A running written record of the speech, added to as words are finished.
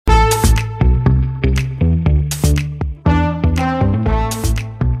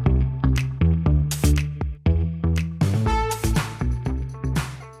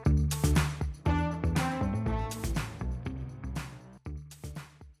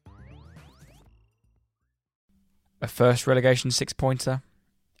a first relegation 6-pointer,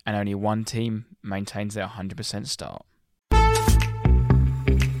 and only one team maintains their 100% start.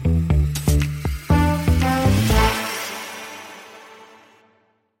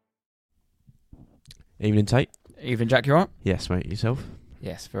 Evening, Tate. Evening, Jack, you alright? Yes, mate. Yourself?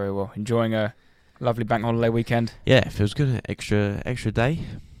 Yes, very well. Enjoying a lovely bank holiday weekend. Yeah, it feels good. Extra day.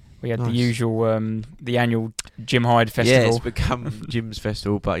 We had Nice. the usual, the annual Jim Hyde festival. Yeah, it's become Jim's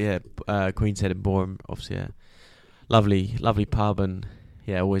festival, but yeah, Queen's Head and Boreham, obviously a lovely pub, and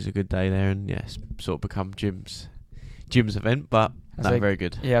yeah, always a good day there, and yeah, it's sort of become Jim's event, but very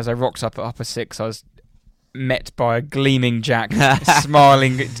good. Yeah, as I rocked up at Upper Six, I was met by a gleaming Jack,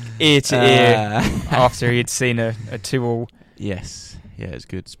 smiling ear to ear after he had seen a 2-2. Yes, yeah, it's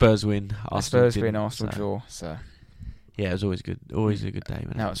good. Spurs win. Arsenal draw. So yeah, it was always good. Always a good day.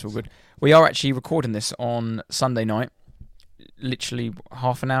 No, it's all good. We are actually recording this on Sunday night, literally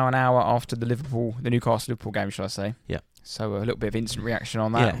half an hour after the Newcastle-Liverpool game, shall I say. Yeah. So a little bit of instant reaction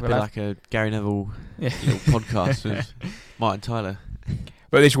on that. Yeah, a bit like a Gary Neville little podcast with Martin Tyler.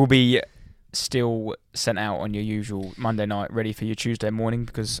 But this will be still sent out on your usual Monday night, ready for your Tuesday morning,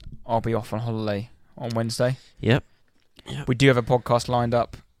 because I'll be off on holiday on Wednesday. Yep. We do have a podcast lined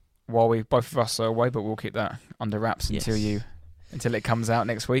up while both of us are away, but we'll keep that under wraps until it comes out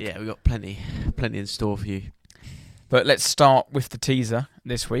next week. Yeah, we've got plenty in store for you. But let's start with the teaser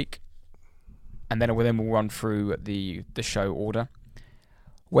this week, and then we'll run through the show order.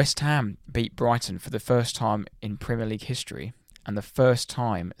 West Ham beat Brighton for the first time in Premier League history, and the first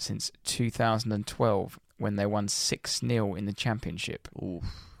time since 2012 when they won 6-0 in the Championship. Oof.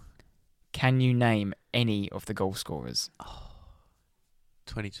 Can you name any of the goal scorers?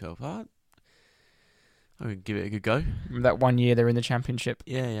 2012. I'm going to give it a good go. Remember that 1 year they're in the Championship?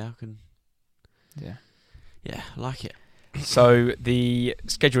 Yeah, I can. Yeah. Yeah, I like it. So the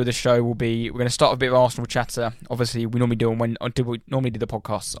schedule of the show will be: we're going to start with a bit of Arsenal chatter. Obviously, we normally do the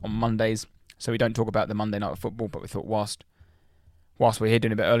podcasts on Mondays, so we don't talk about the Monday night of football. But we thought whilst we're here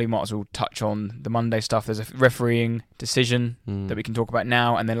doing it a bit early, might as well touch on the Monday stuff. There's a refereeing decision that we can talk about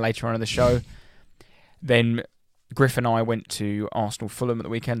now, and then later on in the show. Then Griff and I went to Arsenal-Fulham at the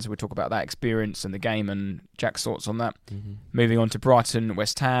weekend, so we'll talk about that experience and the game and Jack's thoughts on that. Mm-hmm. Moving on to Brighton,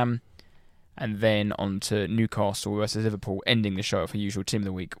 West Ham, and then on to Newcastle versus Liverpool, ending the show for usual team of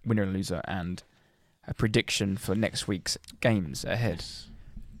the week, winner and loser, and a prediction for next week's games ahead. Yes.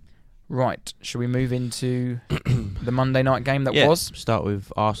 Right, shall we move into the Monday night game that was? Start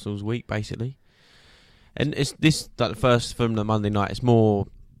with Arsenal's week, basically. And it's this, like the first from the Monday night, it's more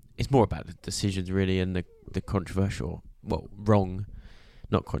about the decisions, really, and the controversial, the wrong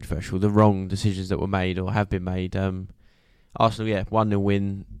decisions that were made or have been made. Arsenal, 1-0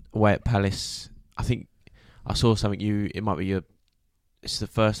 win away at Palace. I think I saw something. It's the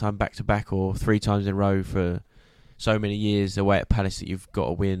first time back to back or 3 times in a row for so many years away at Palace that you've got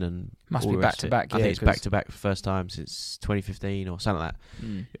to win, and must be back to back. I think it's back to back for the first time since 2015 or something like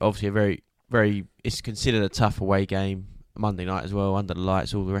that. Obviously, a very, very. It's considered a tough away game. Monday night as well, under the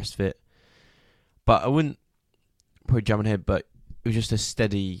lights, all the rest of it. But I wouldn't probably jump ahead, but it was just a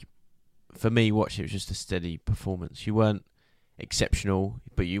steady. For me, watching it was just a steady performance. You weren't exceptional,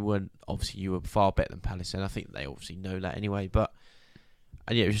 but you were far better than Palace, and I think they obviously know that anyway. But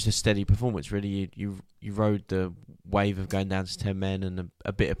it was just a steady performance. Really, you rode the wave of going down to 10 men and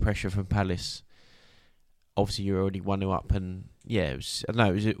a bit of pressure from Palace. Obviously, you were already 1-0 up, and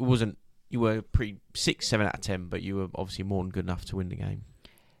it wasn't. You were pretty 6-7 out of 10, but you were obviously more than good enough to win the game.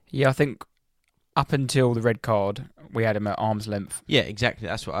 Yeah, I think up until the red card, we had him at arm's length. Yeah, exactly.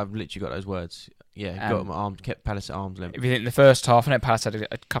 That's what I've literally got those words. Yeah, got him at arms, kept Palace at arm's length. If you think the first half, I know Palace had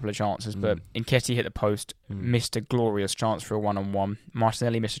a couple of chances, but Nketiah hit the post, missed a glorious chance for a 1-on-1.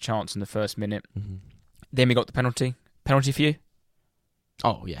 Martinelli missed a chance in the first minute. Mm-hmm. Then we got the penalty. Penalty for you?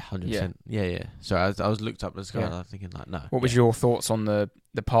 Oh, yeah, 100%. Yeah. So I was looked up at the sky and I was thinking, no. What was your thoughts on the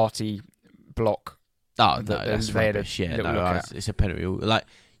party block? Oh, no, that's rubbish. It's a penalty. Like,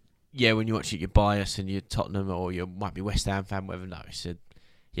 when you watch it, you're biased and you're Tottenham or you might be West Ham fan, whatever. No, it's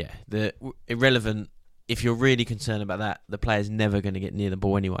the irrelevant. If you're really concerned about that, the player's never going to get near the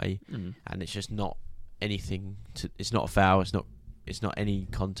ball anyway, and it's just not anything. It's not a foul. It's not any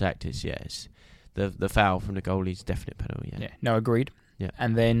contact. It's the foul from the goalie's definite penalty. Yeah. No, agreed. Yeah,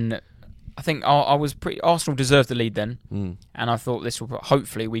 and then I think Arsenal deserved the lead then, and I thought this will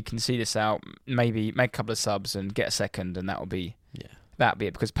hopefully we can see this out. Maybe make a couple of subs and get a second, and that'll be it.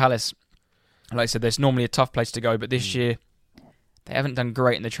 Because Palace, like I said, there's normally a tough place to go, but this year they haven't done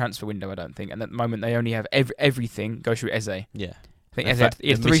great in the transfer window, I don't think. And at the moment they only have everything go through Eze. Yeah, I think Eze had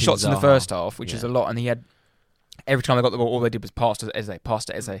 3 shots in the first half, which is a lot, and he had every time they got the ball, all they did was pass to Eze,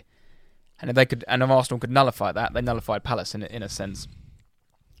 And if Arsenal could nullify that, they nullified Palace in a sense.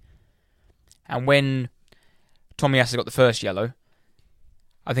 And when Tomiyasu got the first yellow,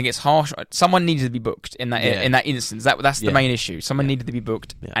 I think it's harsh. Someone needed to be booked in that instance. That's the main issue. Someone needed to be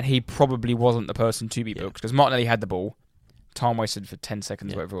booked, and he probably wasn't the person to be booked because Martinelli had the ball, time wasted for 10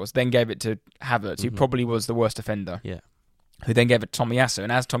 seconds, whatever it was. Then gave it to Havertz, who probably was the worst offender. Yeah. Who then gave it to Tomiyasu,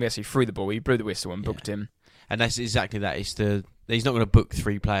 and as Tomiyasu threw the ball, he blew the whistle and booked him. And that's exactly that. He's not going to book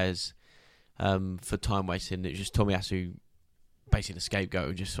 3 players for time wasting. It's just Tomiyasu, basically the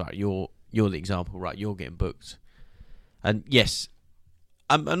scapegoat, just like you're the example, right? You're getting booked, and yes.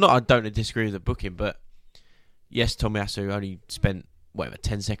 I don't disagree with the booking, but yes, Tomiyasu only spent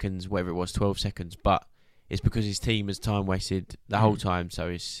 10 seconds, whatever it was, 12 seconds, but it's because his team has time wasted the whole time, so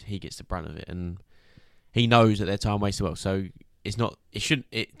he gets the brunt of it, and he knows that their time wasted well. So it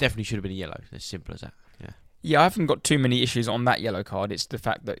definitely should have been a yellow. As simple as that. Yeah, I haven't got too many issues on that yellow card. It's the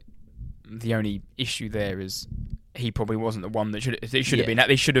fact that the only issue there is he probably wasn't the one that should have been.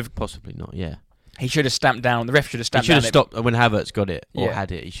 They should have possibly not. Yeah. He should have stamped down. The ref should have stamped down. He should have stopped when Havertz got it or had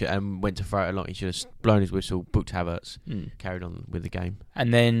it. He should and went to throw it along. He should have blown his whistle, booked Havertz, carried on with the game.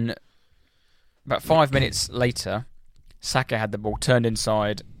 And then, about 5 minutes later, Saka had the ball, turned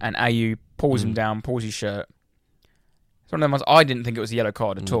inside, and Ayew pulls him down, pulls his shirt. It's one of them ones. I didn't think it was a yellow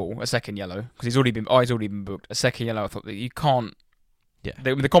card at all, a second yellow, because he's already been booked. A second yellow, I thought that you can't. Yeah.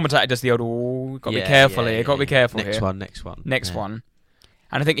 The commentator does the old, got to be careful here. Got to be careful here. Next one.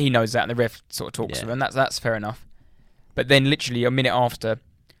 And I think he knows that, and the ref sort of talks to him, and that's fair enough. But then, literally a minute after,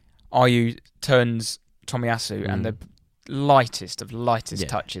 Ayew turns Tomiyasu, and the lightest of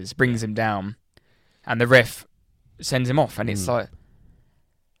touches brings him down, and the ref sends him off. And it's like,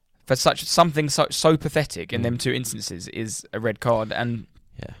 for something so pathetic in them 2 instances is a red card. And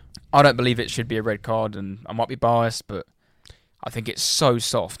I don't believe it should be a red card, and I might be biased, but I think it's so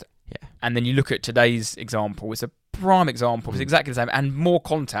soft. Yeah. And then you look at today's example; it's a prime example. It's exactly the same, and more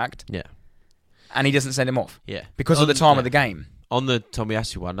contact. Yeah. And he doesn't send him off. Yeah. Because of the time of the game. On the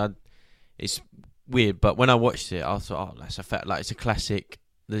Tomiyasu one, it's weird, but when I watched it, I thought, that's a fact. Like, it's a classic.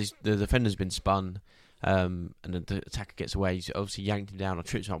 The defender's been spun, and the attacker gets away. He's obviously yanked him down or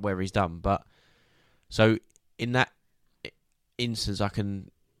tripped him up, wherever he's done. But so in that instance, I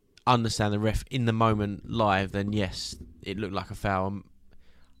can understand the ref in the moment live. Then yes, it looked like a foul.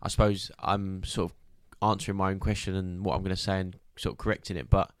 I suppose I'm sort of answering my own question and what I'm going to say and sort of correcting it,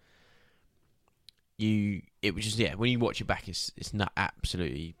 but it was just when you watch it back, it's not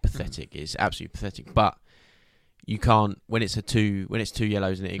absolutely pathetic. It's absolutely pathetic, but you can't when it's 2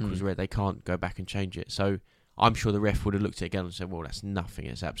 yellows and it equals red. They can't go back and change it. So I'm sure the ref would have looked at it again and said, "Well, that's nothing.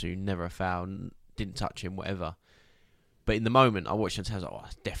 It's absolutely never a foul. Didn't touch him, whatever." But in the moment, I watched it and I was like, "Oh,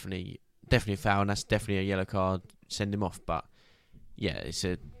 it's definitely a foul, and that's definitely a yellow card. Send him off." But yeah, it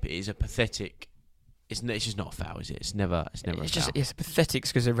is a pathetic. It's just not a foul, is it? It's never a foul. It's pathetic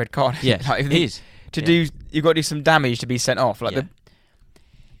because of a red card. Yeah, like, it is. You've got to do some damage to be sent off. Like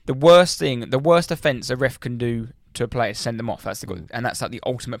the worst offence a ref can do to a player is send them off. That's and that's like the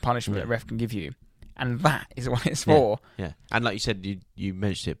ultimate punishment that a ref can give you, and that is what it's for. Yeah, and like you said, you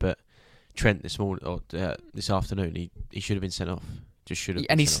mentioned it, but Trent this morning or this afternoon, he should have been sent off. Just should have.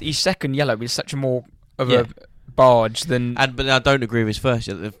 And his second yellow is such a more of a barge than. But I don't agree with his first.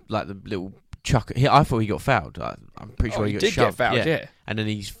 The little chuck. I thought he got fouled. I'm pretty sure he got shoved. Get fouled, yeah. And then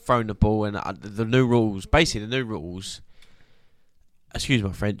he's thrown the ball, and the new rules. Basically, the new rules. Excuse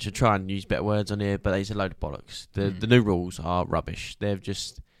my French. I try and use better words on here, but it's a load of bollocks. The new rules are rubbish.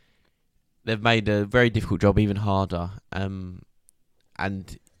 They've made a very difficult job even harder. And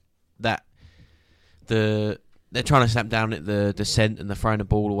that they're trying to stamp down at the descent and the throwing the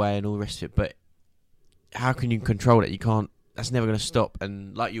ball away and all the rest of it. But how can you control it? You can't. That's never going to stop.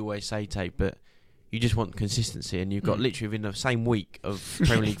 And like you always say, Tate, but you just want consistency. And you've got literally within the same week of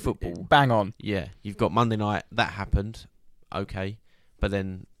Premier League football. Bang on. Yeah. You've got Monday night. That happened. Okay. But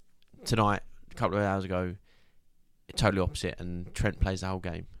then tonight, a couple of hours ago, totally opposite. And Trent plays the whole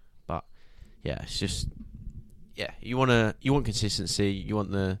game. But yeah, it's just... Yeah. You want consistency. You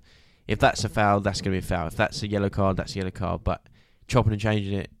want if that's a foul, that's going to be a foul. If that's a yellow card, that's a yellow card. But chopping and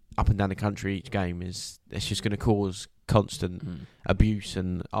changing it up and down the country each game it's just going to cause constant abuse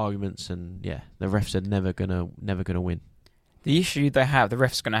and arguments, and the refs are never gonna win. The issue the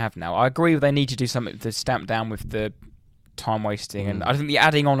refs going to have now. I agree they need to do something to stamp down with the time wasting, and I think the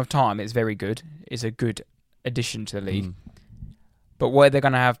adding on of time is very good. Is a good addition to the league. But where they're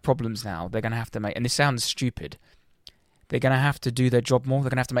going to have problems now, they're going to have to make, and this sounds stupid, they're going to have to do their job more. They're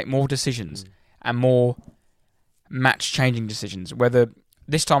going to have to make more decisions and more match-changing decisions. Whether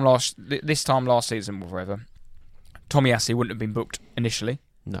this time last season or whatever, Tomiyasu wouldn't have been booked initially.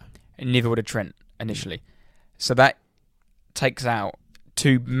 No. and neither would have Trent initially. So that takes out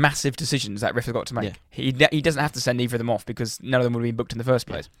two massive decisions that ref has got to make. Yeah. He doesn't have to send either of them off because none of them would have been booked in the first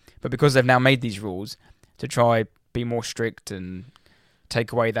place. But because they've now made these rules to try be more strict and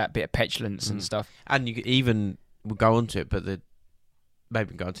take away that bit of petulance and stuff. And you even we'll go on to it, but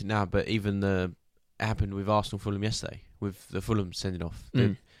maybe go on to it now. But even it happened with Arsenal Fulham yesterday with the Fulham sending off.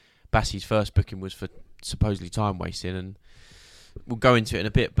 Bassey's first booking was for supposedly time wasting, and we'll go into it in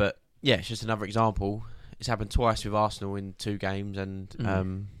a bit. But yeah, it's just another example. It's happened twice with Arsenal in 2 games, and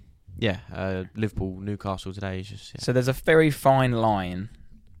Liverpool, Newcastle today is just. Yeah. So there's a very fine line.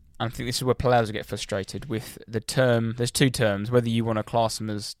 I think this is where players get frustrated with the term. There's 2 terms. Whether you want to class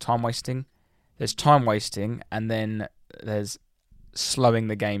them as time wasting, there's time wasting, and then there's slowing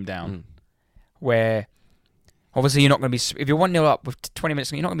the game down. Where obviously you're not going to be. If you're 1-0 up with 20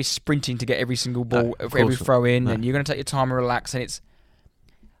 minutes, you're not going to be sprinting to get every single ball, every throw in, and you're going to take your time and relax. And it's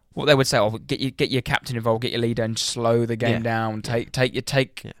what they would say: get your captain involved, get your leader, and slow the game down.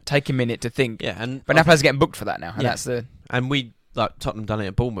 Take a minute to think. Yeah, but now players are getting booked for that now, and that's the. And we like Tottenham done it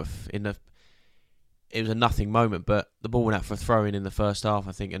at Bournemouth it was a nothing moment, but the ball went out for a throw in the first half,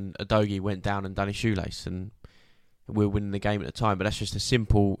 I think, and Udogie went down and done his shoelace, and we were winning the game at the time. But that's just a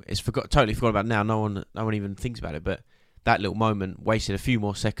simple. It's totally forgot about it now. No one even thinks about it. But that little moment wasted a few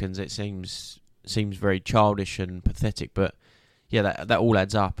more seconds. It seems very childish and pathetic, but. Yeah, that all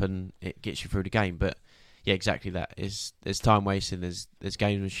adds up and it gets you through the game. But yeah, exactly that. There's time wasting, there's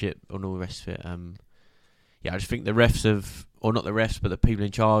gamesmanship and all the rest of it. I just think the refs or not the refs, but the people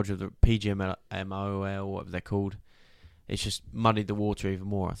in charge of the PGMOL, whatever they're called, it's just muddied the water even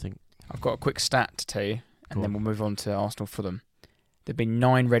more, I think. I've got a quick stat to tell you, and then we'll move on to Arsenal Fulham. There've been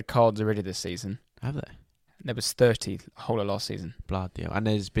 9 red cards already this season. Have they? There was 30 the whole of last season. Bloody hell. And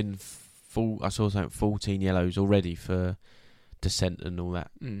there's been I saw something 14 yellows already for dissent and all that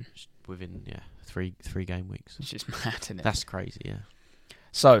within 3 game weeks. It's just mad, isn't it? That's crazy, yeah.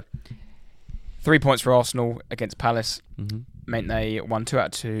 So 3 points for Arsenal against Palace meant they won 2 out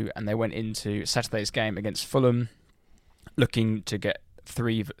of 2, and they went into Saturday's game against Fulham looking to get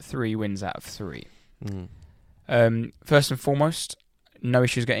three wins out of 3. First and foremost, no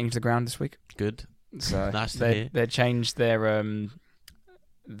issues getting to the ground this week. Good. So nice to hear. They changed their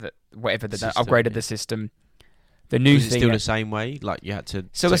upgraded the system. The new was thing it still the same way? Like you had to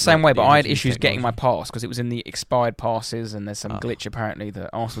still the same way, but I had issues getting my pass because it was in the expired passes, and there's some glitch apparently that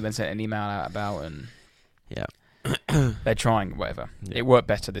Arsenal then sent an email out about, and they're trying whatever. Yeah. It worked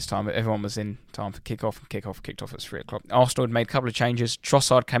better this time. Everyone was in time for kicked off at 3:00. Arsenal had made a couple of changes.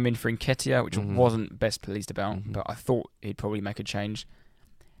 Trossard came in for Nketiah, which I wasn't best pleased about, but I thought he'd probably make a change.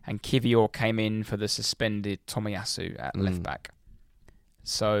 And Kivior came in for the suspended Tomiyasu at left back.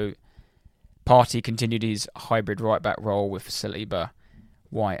 So Partey continued his hybrid right-back role with Saliba,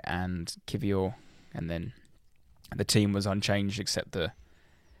 White and Kivior, and then the team was unchanged except the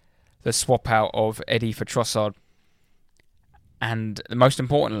swap out of Eddie for Trossard. And most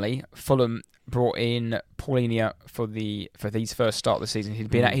importantly, Fulham brought in Paulinho for these first start of the season.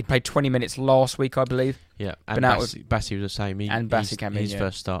 He'd played 20 minutes last week, I believe. Yeah, and Bassey was the same. Bassey came in his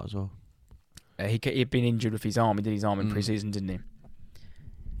first start as well. He'd been injured with his arm. He did his arm in pre-season, didn't he?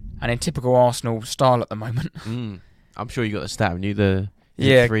 And in typical Arsenal style at the moment. I'm sure you got the stat when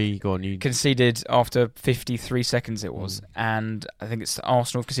you conceded after 53 seconds it was. And I think it's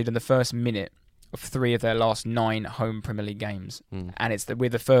Arsenal conceded in the first minute of 3 of their last 9 home Premier League games. And we're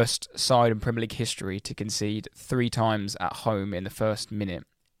the first side in Premier League history to concede 3 times at home in the first minute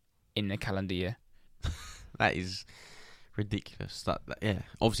in the calendar year. That is ridiculous.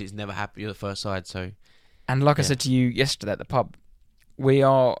 Obviously it's never happened. You're the first side, so. And like I said to you yesterday at the pub, we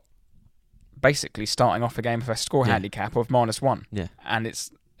are basically starting off a game with a score handicap of -1. Yeah. And it's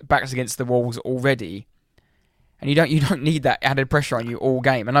backs against the walls already. And you don't need that added pressure on you all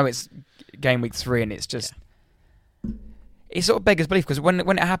game. I know it's game week 3 and it's just it sort of beggars belief because when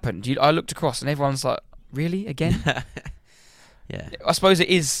it happened, I looked across and everyone's like, really again? Yeah. I suppose it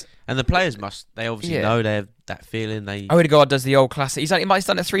is. And the players they obviously know they have that feeling. Odegaard does the old classic. He's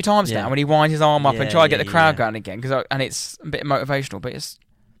done it 3 times now when he winds his arm up and try to get the crowd going again. And it's a bit motivational, but it's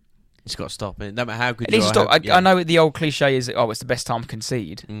got to stop it. No matter how good you are. I know the old cliche is, it's the best time to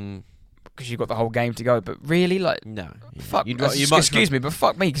concede because you've got the whole game to go. But really, no. Fuck. Excuse me, but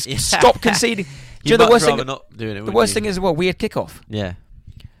fuck me. Stop conceding. The worst thing? Not doing it, the worst thing is, we had kickoff. Yeah.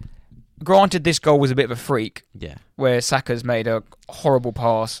 Granted, this goal was a bit of a freak. Yeah. Where Saka's made a horrible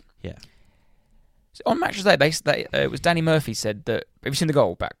pass. Yeah. On Match Day, it was Danny Murphy said that. Have you seen the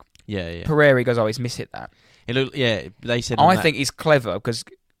goal back? Yeah. Pereira goes, he's mishit that. They said. I think he's clever because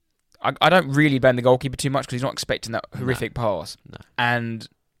I don't really blame the goalkeeper too much because he's not expecting that horrific pass. No. And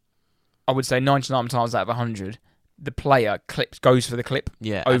I would say 99 times out of 100, the player goes for the clip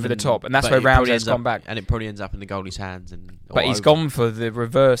over the top, and that's where Ramsey's gone back. And it probably ends up in the goalie's hands. But he's gone for the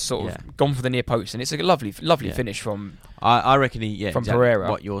reverse, gone for the near post, and it's a lovely finish from. I reckon from exactly Pereira.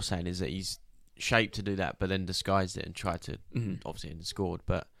 What you're saying is that he's shaped to do that, but then disguised it and tried to obviously and scored.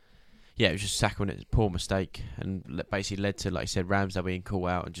 But yeah, it was just Saka, and it's a poor mistake, and basically led to, like I said, Ramsdale being called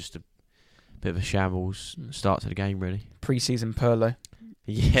out and just a bit of a shambles start to the game, really. Pre-season Perlo.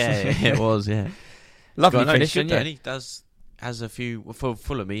 Yeah, it was. Yeah. Lovely finish, and he has a few for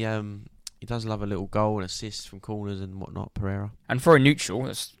Fulham. He does love a little goal and assist from corners and whatnot. Pereira, and for a neutral,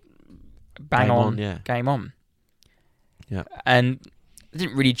 that's game on. Yeah, and it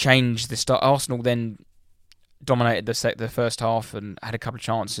didn't really change the start. Arsenal then dominated the first half and had a couple of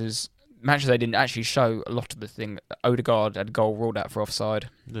chances. Matches they didn't actually show a lot of the thing. Odegaard had a goal ruled out for offside.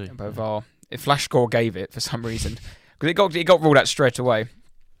 VAR. Flash score gave it for some reason because it got ruled out straight away.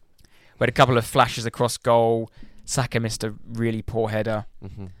 We had a couple of flashes across goal. Saka missed a really poor header.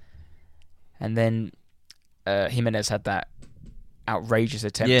 And then Jimenez had that outrageous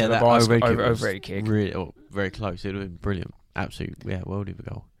attempt at the overhead kick. Really, very close. It would have been brilliant. Absolutely, worldie of a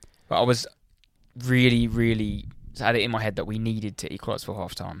goal. But I was really had it in my head that we needed to equalise for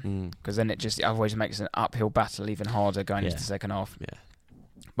half time. Because then it otherwise makes an uphill battle even harder going into the second half. Yeah.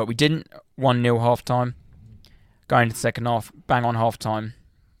 But we didn't. 1-0 half time. Going into the second half, bang on half time.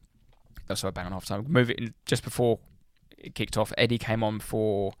 Bang on half time. Move it in just before it kicked off. Eddie came on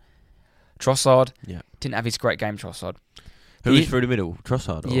for Trossard. Yeah. Didn't have his great game, Trossard. Who was through the middle?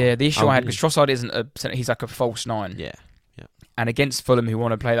 Trossard? Yeah, the issue I had, because Trossard isn't he's like a false nine. Yeah. And against Fulham, who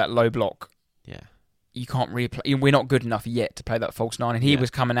want to play that low block, you can't really play. We're not good enough yet to play that false nine. And he was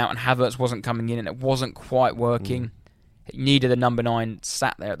coming out, and Havertz wasn't coming in, and it wasn't quite working. He needed a number 9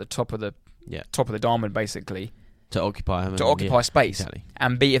 sat there at the top of the diamond, basically. To occupy him. To occupy space. Exactly.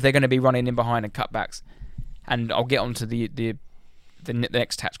 And B, if they're going to be running in behind and cutbacks. And I'll get on to the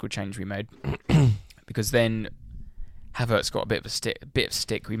next tactical change we made. Because then Havertz got a bit of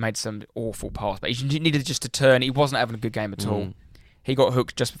stick. We made some awful pass. But he needed just to turn. He wasn't having a good game at all. He got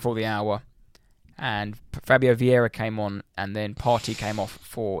hooked just before the hour. And Fabio Vieira came on. And then Partey came off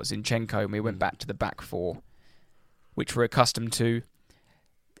for Zinchenko. And we went back to the back four, which we're accustomed to.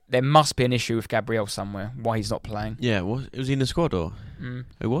 There must be an issue with Gabriel somewhere, why he's not playing. Yeah, was he in the squad or?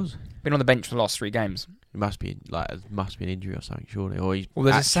 It was? Been on the bench for the last 3 games. It must be an injury or something, surely. Or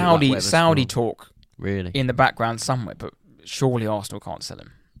there's a Saudi talk really in the background somewhere, but surely Arsenal can't sell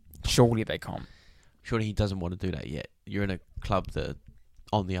him. Surely they can't. Surely he doesn't want to do that yet. You're in a club that are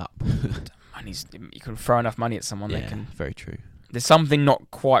on the up. You can throw enough money at someone. Yeah, they can. Very true. There's something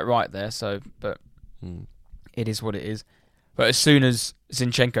not quite right there, but it is what it is. But as soon as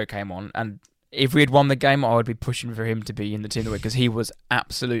Zinchenko came on, and if we had won the game, I would be pushing for him to be in the team of the week because he was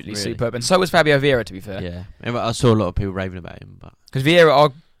absolutely superb. And so was Fabio Vieira, to be fair. Yeah. I saw a lot of people raving about him. Because Vieira,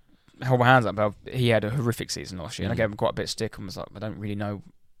 I'll hold my hands up, he had a horrific season last year. And I gave him quite a bit of stick and was like, I don't really know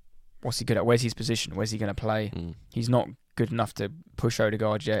what's he good at. Where's his position? Where's he going to play? He's not good enough to push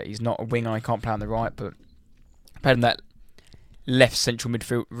Odegaard yet. He's not a winger. He can't play on the right. But I played him that left central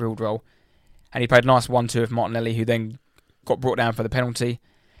midfield role. And he played a nice 1-2 with Martinelli, who then got brought down for the penalty.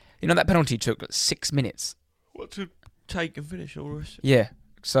 You know, that penalty took 6 minutes. What, to take and finish all the rest? Yeah.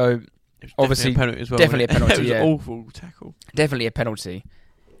 So, obviously, definitely a penalty as well. Definitely a penalty, It was yeah. an awful tackle. Definitely a penalty.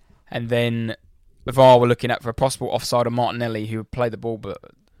 And then the VAR were looking at for a possible offside on Martinelli, who played the ball, but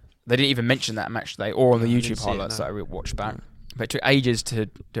they didn't even mention that match today, or on the YouTube highlights that I watched back. But it took ages to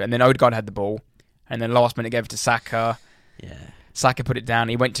do it. And then Odegaard had the ball, and then last minute gave it to Saka. Yeah. Saka put it down,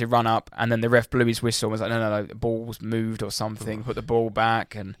 he went to run up, and then the ref blew his whistle and was like, no, the ball was moved or something, put the ball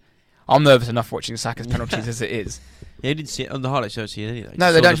back, and I'm nervous enough watching Saka's penalties as it is. Yeah, you didn't see it on the highlights, you don't see it anyway.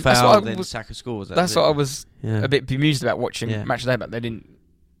 No, they don't. The foul, then Saka scores. That's what I was a bit bemused about watching Match of the Day, but they didn't.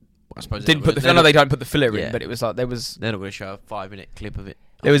 I suppose they don't put the filler in, but it was like there was. They're not going to show a 5-minute clip of it.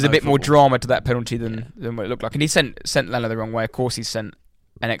 There was a bit more drama to that penalty than what it looked like, and he sent Leno the wrong way. Of course, he sent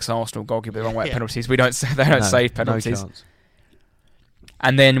an ex-Arsenal goalkeeper the wrong way at penalties. They don't save penalties. No.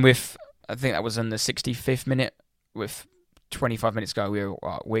 And then I think that was in the 65th minute, with 25 minutes to go,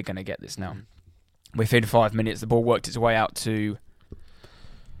 we're going to get this now. Within 5 minutes, the ball worked its way out to,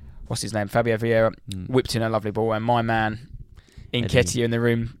 what's his name, Fabio Vieira, whipped in a lovely ball, and my man, Nketiah in the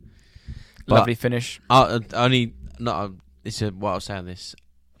room, lovely finish. This is what I was saying this.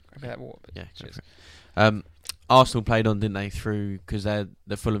 Arsenal played on, didn't they, through, because the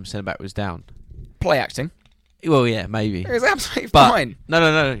Fulham centre-back was down. Play acting. Well, yeah, maybe. It was absolutely fine.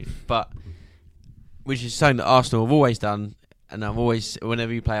 No. But which is something that Arsenal have always done, and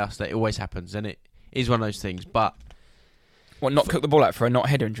whenever you play us, that it always happens, and it is one of those things. But not cook the ball out for a not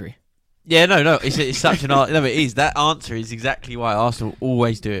head injury? Yeah, no, it's such an no, it is. That answer is exactly why Arsenal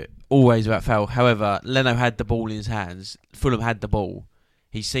always do it, always without foul. However, Leno had the ball in his hands. Fulham had the ball.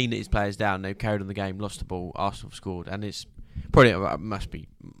 He's seen that his players down. They've carried on the game, lost the ball. Arsenal scored, and it's probably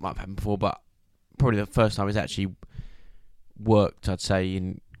might have happened before, but probably the first time it's actually worked. I'd say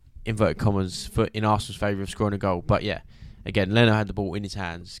in inverted commas in Arsenal's favour of scoring a goal. But yeah, again, Leno had the ball in his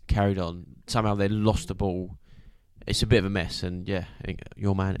hands, carried on. Somehow they lost the ball. It's a bit of a mess, and yeah,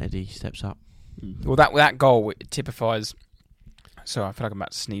 your man Eddie steps up. Well, that goal typifies. Sorry, I feel like I'm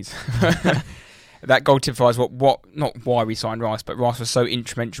about to sneeze. That goal typifies not why we signed Rice, but Rice was so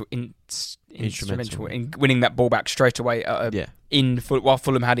instrumental in winning that ball back straight away. While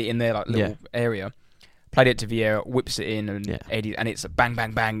Fulham had it in their little area, played it to Vieira, whips it in, and Eddie, and it's a bang,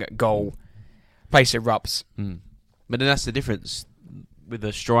 bang, bang goal. Place erupts. But then that's the difference with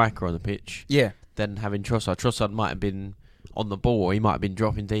a striker on the pitch. Yeah. Than having Trossard. Trossard might have been on the ball, or he might have been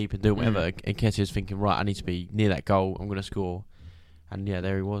dropping deep and doing whatever. And Nketiah's thinking, right, I need to be near that goal. I'm going to score. And yeah,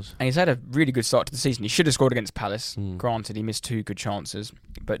 there he was. And he's had a really good start to the season. He should have scored against Palace. Granted, he missed 2 good chances,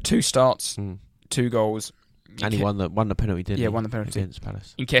 but 2 starts, 2 goals. And he won the penalty, didn't he? Yeah, won the penalty against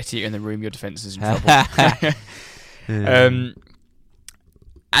Palace. Nketiah in the room, your defence is in trouble.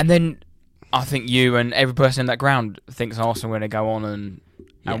 And then I think you and every person in that ground thinks Arsenal are going to go on and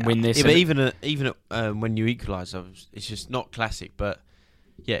win this. Yeah, but even when you equalise, it's just not classic. But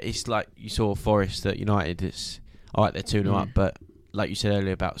yeah, it's like you saw Forest at United. It's all right, they're 2-0 up, but like you said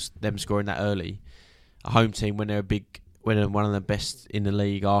earlier about them scoring that early, a home team when they're one of the best in the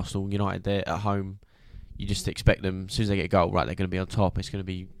league, Arsenal, United, they're at home. You just expect them as soon as they get a goal, right? They're going to be on top. It's going to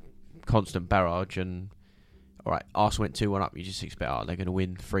be constant barrage, and all right, Arsenal went 2-1 up. You just expect they're going to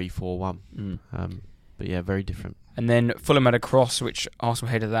win 3-4-1. But yeah, very different. And then Fulham had a cross which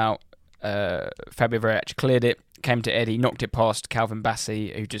Arsenal headed out. Fabio Vieira cleared it, came to Eddie, knocked it past Calvin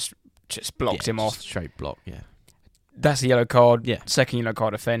Bassey, who just blocked him off. Straight block, yeah. That's a yellow card. Yeah. Second yellow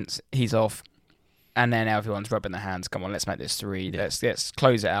card offence. He's off. And then everyone's rubbing their hands. Come on, let's make this 3. Yeah. Let's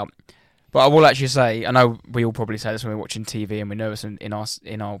close it out. But I will actually say, I know we all probably say this when we're watching TV and we're nervous in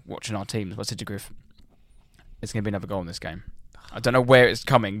our watching our teams. But I said to Griff, there's going to be another goal in this game. I don't know where it's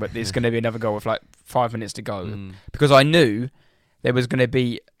coming, but there's going to be another goal with like 5 minutes to go. Because I knew there was going to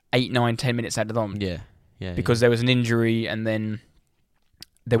be 8, 9, 10 minutes added on. Yeah. Because there was an injury, and then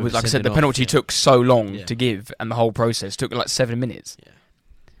there was, like I said, the penalty took so long to give, and the whole process took like 7 minutes. Yeah.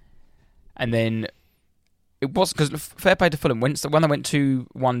 And then it was because fair play to Fulham, when they went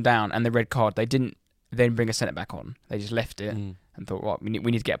 2-1 down and the red card, they didn't then bring a centre back on. They just left it and thought, right, we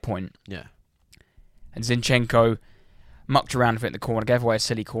need to get a point. Yeah. And Zinchenko mucked around with it in the corner, gave away a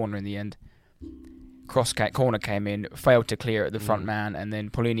silly corner in the end. Corner came in, failed to clear at the front man, and then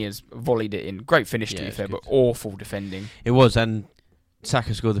Paulinia's volleyed it in. Great finish, to be fair, but awful defending. It was, and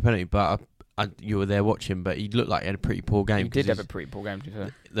Saka scored the penalty, but you were there watching, but he looked like he had a pretty poor game. He did have a pretty poor game, to be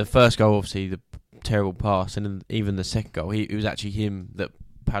fair. The first goal, obviously, the terrible pass, and then even the second goal, it was actually him that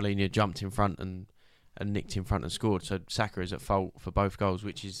Paulinia jumped in front and nicked in front and scored. So Saka is at fault for both goals,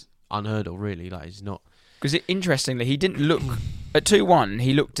 which is unheard of, really. Like, he's not. Because interestingly, he didn't look at 2-1.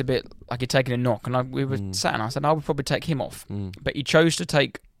 He looked a bit like he'd taken a knock, and we were sat and I said I would probably take him off, but he chose to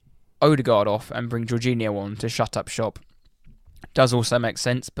take Odegaard off and bring Jorginho on to shut up shop. Does also make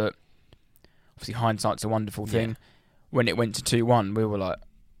sense, but obviously hindsight's a wonderful thing. When it went to 2-1, we were like,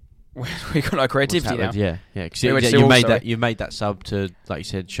 we got no creativity now. Yeah. Because you made that sub to, like you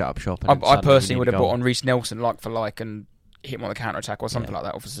said, shut up shop. And I personally would have brought on Reece Nelson like for like and hit him on the counter attack or something like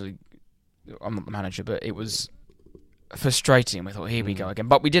that. Obviously, I'm not the manager, but it was frustrating. We thought, here we go again.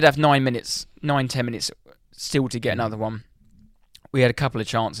 But we did have 9, 10 minutes still to get another one. We had a couple of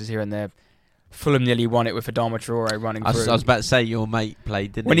chances here and there. Fulham nearly won it with Adama Traore running through. I was about to say your mate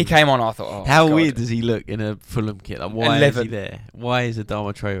played, didn't he? When he came on, I thought, oh, how God. Weird does he look in a Fulham kit? Like, why 11. Is he there? Why is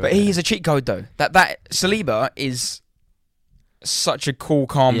Adama Traore But he's a cheat code, though. That Saliba is such a cool,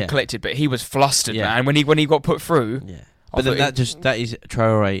 calm, collected, but he was flustered, man. When he got put through. Yeah. But then that is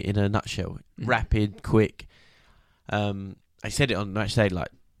Traore in a nutshell. Rapid, quick. I said it on match day, like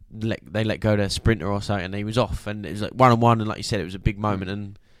they let go their sprinter or something, and he was off, and it was like 1-on-1, and like you said, it was a big moment,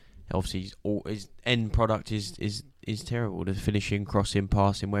 and obviously his end product is terrible. The finishing, crossing,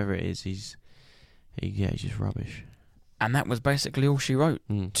 passing, wherever it is, he's just rubbish. And that was basically all she wrote.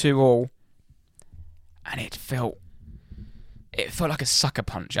 2-2, and it felt like a sucker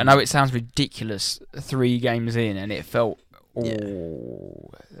punch. I know it sounds ridiculous 3 games in, and it felt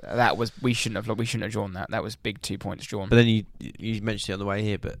that was we shouldn't have drawn that. That was big 2 points drawn. But then you mentioned it on the way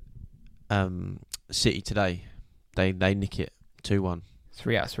here, but City today they nick it 2-1.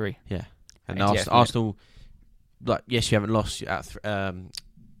 3 out of 3. Yeah, and Arsenal, like, yes, you haven't lost at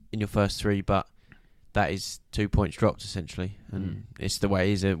in your first 3, but that is 2 points dropped essentially, and it's the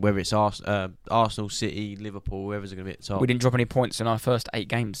way it is. Whether it's Arsenal, City, Liverpool, whoever's going to be at the top. We didn't drop any points in our first 8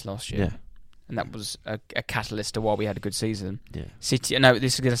 games last year. Yeah. And that was a catalyst to why we had a good season. Yeah. City, no,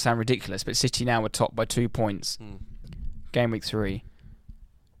 this is going to sound ridiculous, but City now are top by 2 points. Game week 3.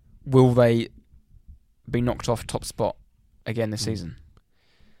 Will they be knocked off top spot again this season?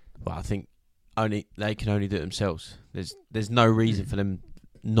 Well, I think they can only do it themselves. There's no reason for them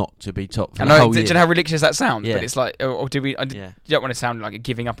not to be top for the whole year. Do you know how ridiculous that sounds? Yeah. But it's like, or do we? You don't want to sound like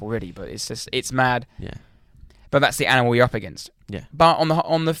giving up already, but it's mad. Yeah. But that's the animal you're up against. Yeah. But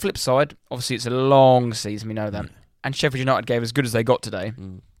on the flip side, obviously it's a long season. We know that. And Sheffield United gave as good as they got today.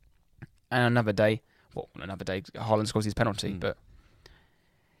 And another day, Haaland scores his penalty. But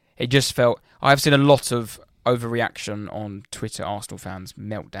it just felt. I've seen a lot of overreaction on Twitter. Arsenal fans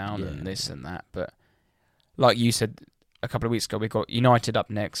meltdown and this and that. But like you said a couple of weeks ago, we've got United up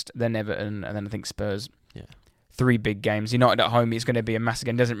next, then Everton, and then I think Spurs. Yeah. 3 big games. United at home is going to be a massive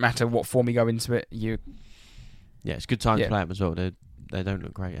game. Doesn't matter what form you go into it. Yeah, it's a good time to play them as well. They don't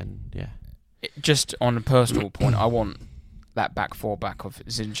look great, and just on a personal point, I want that back 4 back of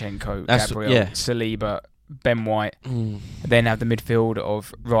Zinchenko, Gabriel, Saliba, Ben White. Then have the midfield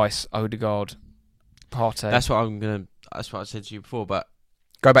of Rice, Odegaard, Partey. That's what I said to you before. But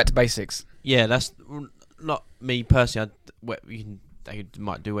go back to basics. Yeah, that's not me personally. They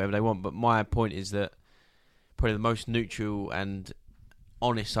might do whatever they want, but my point is that probably the most neutral and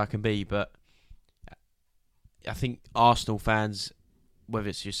honest I can be, but I think Arsenal fans, whether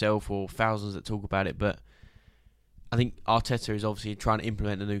it's yourself or thousands that talk about it, but I think Arteta is obviously trying to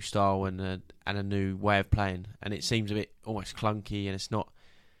implement a new style and a new way of playing, and it seems a bit almost clunky, and it's not.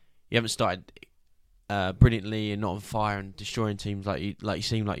 You haven't started brilliantly and not on fire and destroying teams like you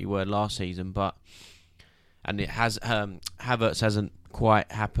seem like you were last season, and it has Havertz hasn't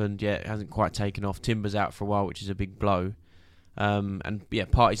quite happened yet. It hasn't quite taken off. Timber's out for a while, which is a big blow, and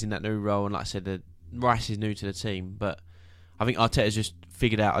Partey's in that new role, and like I said, Rice is new to the team, but I think Arteta's just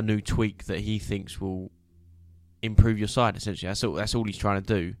figured out a new tweak that he thinks will improve your side. Essentially, that's all he's trying to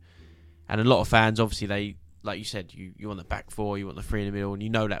do. And a lot of fans, obviously, they like you said, you want the back 4, you want the 3 in the middle, and you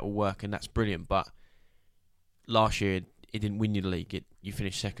know that will work, and that's brilliant. But last year, it didn't win you the league. You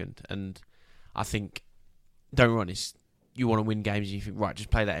finished second, and I think, don't get me wrong, you want to win games, and you think, right, just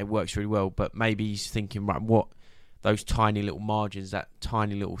play that. It works really well. But maybe he's thinking, right, what? Those tiny little margins, that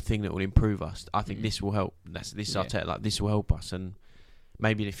tiny little thing that will improve us. I think this will help. This is Arteta. Like, this will help us, and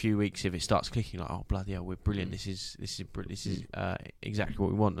maybe in a few weeks, if it starts clicking, like, oh bloody hell, we're brilliant. This is exactly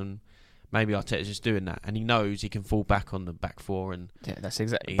what we want, and maybe Arteta's just doing that, and he knows he can fall back on the back 4, and that's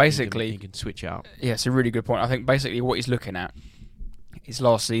exactly he can switch out. Yeah, it's a really good point. I think basically what he's looking at is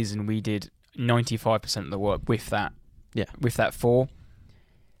last season we did 95% of the work with that. Yeah, with that 4.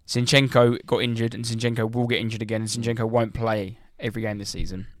 Zinchenko got injured, and Zinchenko will get injured again, and Zinchenko won't play every game this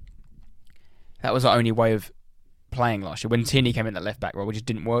season. That was our only way of playing last year. When Tierney came in that left back role, which just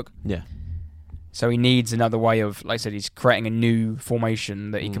didn't work. Yeah. So he needs another way of, like I said, he's creating a new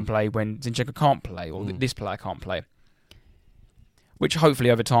formation that he can play when Zinchenko can't play, or this player can't play. Which hopefully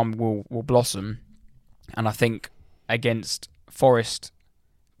over time will blossom. And I think against Forest,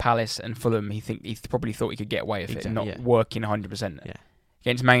 Palace and Fulham, he probably thought he could get away with it and not working 100%. Yeah.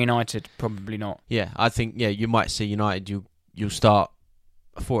 Against Man United, probably not. Yeah, I think you might see United. You'll start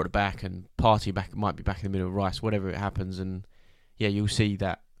 4 at the back, and Partey might be back in the middle of Rice, whatever it happens, and you'll see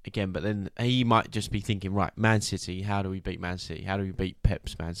that again. But then he might just be thinking, right, Man City. How do we beat Man City? How do we beat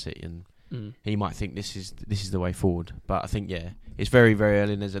Pep's Man City? And he might think this is the way forward. But I think it's very, very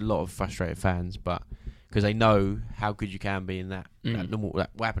early, and there's a lot of frustrated fans, but because they know how good you can be in that what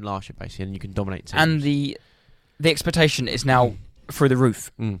happened last year, basically, and you can dominate teams. And the expectation is now through the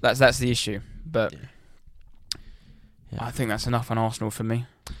roof. That's the issue. But I think that's enough on Arsenal for me.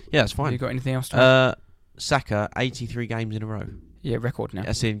 Yeah, that's fine. Have you got anything else to add? Saka, 83 games in a row. Yeah, record now.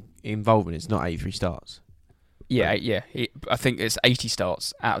 That's in involvement. It's not 83 starts. Yeah, yeah. I think it's 80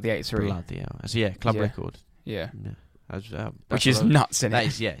 starts out of the 83. Bloody hell. That's club record. Yeah. That's which is nuts, isn't it? That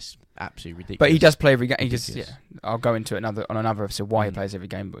is, yes, absolutely ridiculous. But he does play every game. He just, I'll go into it on another episode why he plays every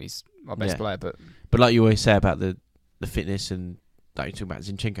game, but he's our best player. But like you always say about the fitness, and like you talk about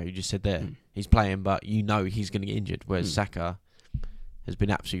Zinchenko, you just said there, he's playing, but you know he's going to get injured, whereas Saka has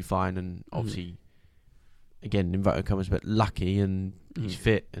been absolutely fine, and obviously, again, inverted commas, but lucky, and he's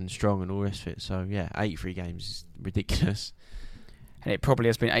fit and strong and all the rest of it. So, 83 games is ridiculous. And it probably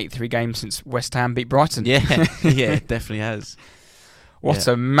has been 83 games since West Ham beat Brighton. Yeah, it definitely has. What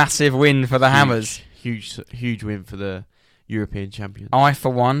a massive win for the Hammers. Huge win for the European champions. I, for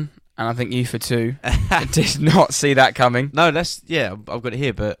one, and I think you for two. Did not see that coming. No, I've got it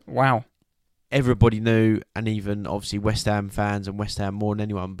here, but Wow. everybody knew, and even obviously West Ham fans and West Ham more than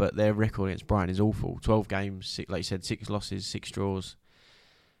anyone, but their record against Brighton is awful. 12 games, like you said, 6 losses, 6 draws.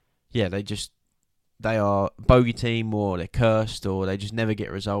 Yeah, they are a bogey team, or they're cursed, or they just never get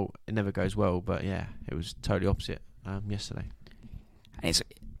a result. It never goes well, but yeah, it was totally opposite yesterday. And it's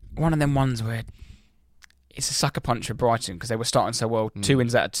one of them ones where it's a sucker punch for Brighton because they were starting so well. 2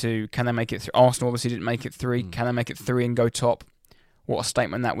 wins out of 2. Can they make it through? Arsenal obviously didn't make it 3. Can they make it 3 and go top? What a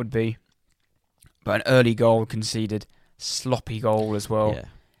statement that would be. But an early goal conceded, sloppy goal as well. Yeah.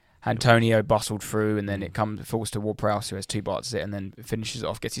 Antonio bustled through, and then it falls to Ward-Prowse, who has 2 bites at it, and then finishes it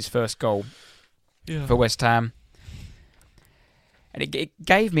off, gets his first goal for West Ham. And it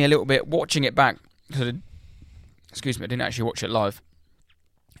gave me a little bit, watching it back, excuse me, I didn't actually watch it live,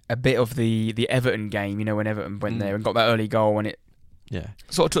 a bit of the Everton game, when Everton went there and got that early goal, and it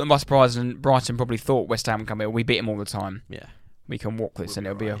sort of took them by surprise, and Brighton probably thought West Ham would come here. We beat them all the time. Yeah. We can walk this, and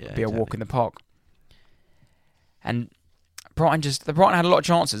it'll be a exactly. walk in the park. And Brighton had a lot of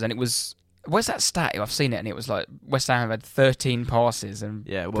chances, and it was... Where's that stat? I've seen it, and it was like West Ham had 13 passes, and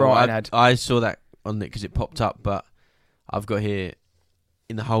Brighton had... I saw that on it because it popped up, but I've got here,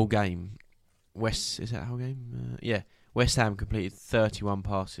 in the whole game, is that the whole game? West Ham completed 31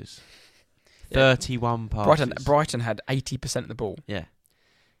 passes. 31 passes. Brighton had 80% of the ball. Yeah.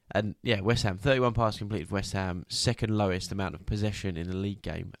 And West Ham, 31 passes completed for West Ham, second lowest amount of possession in a league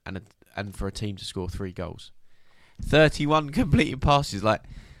game, and for a team to score 3 goals. 31 completed passes. Like,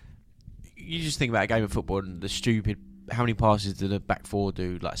 you just think about a game of football and the stupid, how many passes did the back 4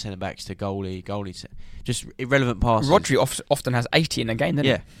 do, like centre backs to goalie, just irrelevant passes. Rodri often has 80 in a game,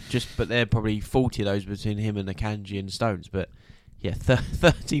 doesn't he? But they're probably 40 of those between him and Akanji and Stones. But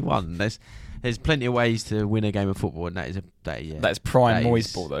 31. There's plenty of ways to win a game of football, and that's prime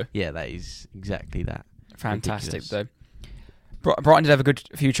Moyes ball, though. Yeah, that is exactly that. Fantastic, though. Brighton did have a good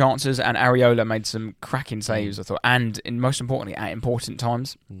few chances, and Areola made some cracking saves, I thought, and most importantly, at important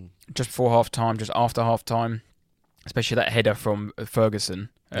times. Just before half-time, just after half-time, especially that header from Ferguson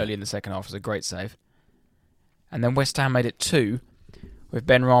early in the second half was a great save. And then West Ham made it 2, with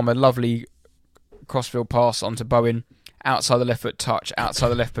Ben Rama, lovely crossfield pass onto Bowen, outside the left foot touch, outside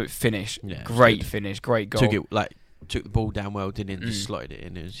the left foot finish. Great finish, great goal. Took the ball down well, didn't it? And just slotted it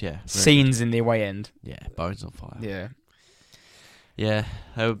in. It was scenes good in the away end. Yeah, Bowen's on fire. Yeah. Yeah,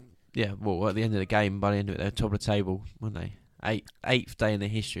 well, at the end of the game, by the end of it, they were top of the table, weren't they? Eighth day in their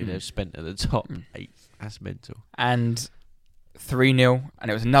history they've spent at the top. 8th, that's mental. And 3-0, and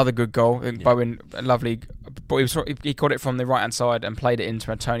it was another good goal. Bowen, lovely, but he caught it from the right-hand side and played it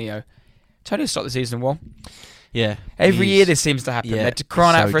into Antonio. Antonio started the season well. Yeah. Every year this seems to happen. They're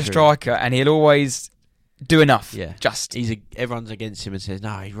crying out for a striker, and he'll always do enough. Yeah. Everyone's against him and says,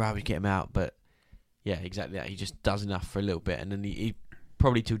 no, he'd rather get him out, but... Yeah, exactly that. He just does enough for a little bit, and then he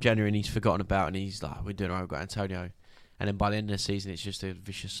probably till January, and he's forgotten about, and he's like, we're doing all right, we've got Antonio. And then by the end of the season, it's just a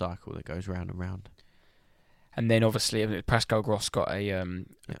vicious cycle that goes round and round. And then obviously, Pascal Gross got a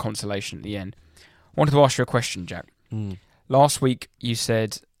consolation at the end. I wanted to ask you a question, Jack. Last week, you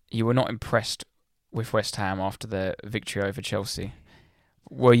said you were not impressed with West Ham after their victory over Chelsea.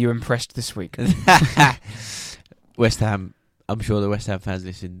 Were you impressed this week? West Ham, I'm sure the West Ham fans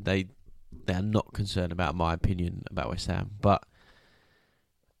listen, they are not concerned about my opinion about West Ham, but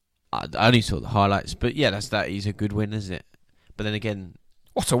I only saw the highlights. But that is a good win, isn't it? But then again,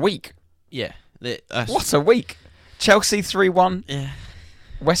 what a week! Yeah, what a week! Chelsea 3-1. Yeah.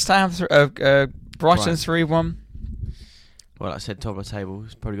 West Ham Brighton 3-1. Well, like I said, top of the table.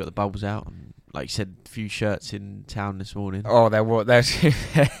 It's probably got the bubbles out. And, like you said, a few shirts in town this morning. Oh, there were.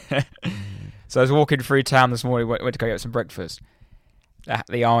 So I was walking through town this morning. Went to go get some breakfast.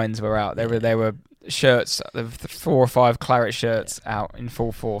 The irons were out. There were shirts, 4 or 5 claret shirts out in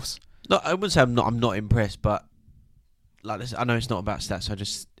full force. No, I wouldn't say I'm not impressed, but like this, I know it's not about stats. So I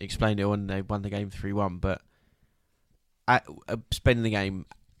just explained it when they won the game 3-1. But spending the game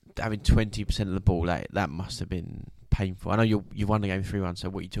having 20% of the ball, that must have been painful. I know you won the game 3-1, so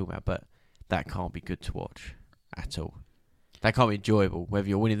what are you talking about? But that can't be good to watch at all. That can't be enjoyable, whether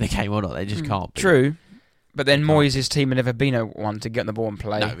you're winning the game or not. They just can't be. True. But then Moyes' team have never been one to get on the ball and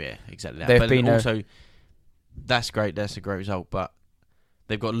play. No, yeah, exactly that. That's great. That's a great result. But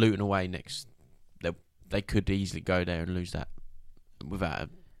they've got Luton away next. They could easily go there and lose that without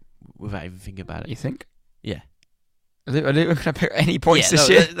even thinking about it. You think? Yeah. Are they going to pick any points this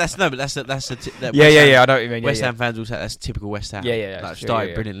year? That's I know what you mean. West Ham fans will say that's typical West Ham. Yeah.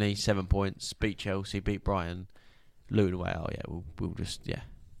 Started brilliantly, 7 points, beat Chelsea, beat Brighton, Luton away. Oh yeah, we'll just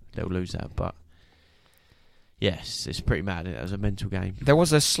they'll lose that, but. Yes, it's pretty mad. It was a mental game. There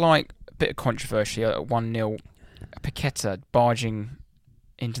was a slight bit of controversy at 1-0. Paqueta barging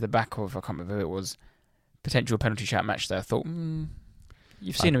into the back of, I can't remember who it was, potential penalty shout match there. I thought,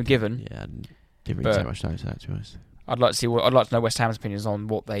 you've seen him given. Yeah, I didn't really take much notice of that, to be honest. I'd like to know West Ham's opinions on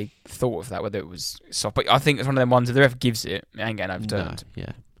what they thought of that, whether it was soft. But I think it's one of them ones, if the ref gives it, it ain't getting overturned. No,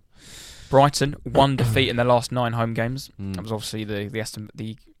 yeah. Brighton, 1 defeat in their last 9 home games. That was Mm. obviously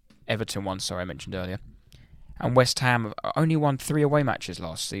the Everton one, I mentioned earlier. And West Ham only won 3 away matches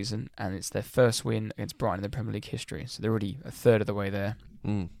last season, and it's their first win against Brighton in the Premier League history. So they're already a third of the way there.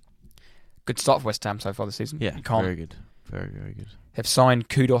 Mm. Good start for West Ham so far this season. Yeah, you can't. very good. Very, very good. They've signed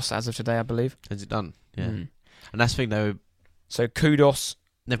Kudos as of today, I believe. Has it done? Yeah. And that's the thing, So Kudos,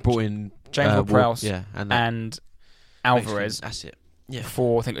 they've brought in James Ward-Prowse, yeah, and Alvarez that's it. Yeah.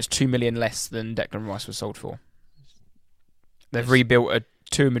 for, I think it was 2 million less than Declan Rice was sold for. They've Yes. rebuilt a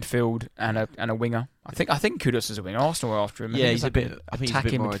 2 midfield and a winger. I think Kudos is a winger. Arsenal are after him. Yeah, he's like a bit. I think he's a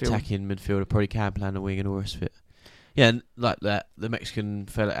bit more attacking midfielder. Probably can play on the wing and all the rest of it. Yeah, and like that, the Mexican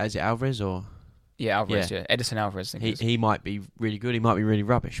fella, is it Alvarez or? Yeah, Alvarez. Yeah, Edison Alvarez. I think He might be really good. He might be really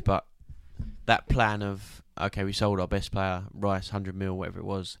rubbish. But that plan of we sold our best player, Rice, 100 mil, whatever it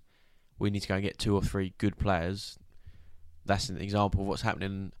was. We need to go and get 2 or 3 good players. That's an example of what's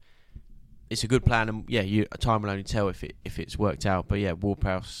happening. It's a good plan, and time will only tell if it's worked out. But yeah,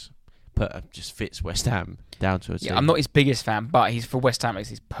 Ward-Prowse just fits West Ham down to a T. Yeah, I'm not his biggest fan, but he's for West Ham.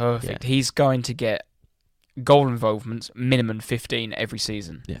 He's perfect. Yeah. He's going to get goal involvements, minimum 15 every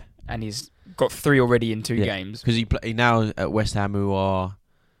season. Yeah, and he's got 3 already in 2 games. Because he now at West Ham,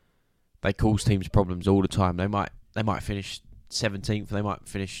 they cause teams problems all the time. They might finish 17th, they might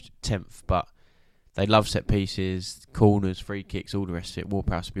finish 10th, but they love set pieces, corners, free kicks, all the rest of it.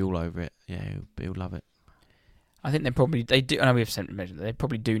 Ward-Prowse will be all over it. Yeah, he'll love it. I think they do. I know we've mentioned that they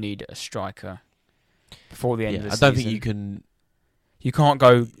probably do need a striker before the end of the season. I don't think you can. You can't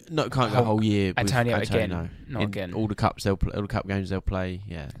go. No, can't go a whole year. Antonio with again. No. Not again. All the cups they'll play, all the cup games they'll play.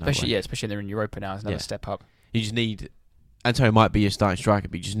 Yeah, especially they're in Europa now. It's another step up. You just need. Antonio might be your starting striker,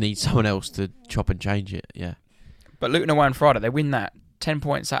 but you just need someone else to chop and change it. Yeah. But Luton away on Friday, they win that 10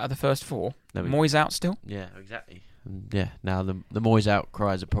 points out of the first 4. Moyes out still. Yeah, exactly. And now the Moyes out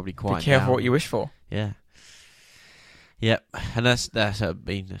cries are probably quite. Be careful down. what you wish for. Yeah. Yep, and that's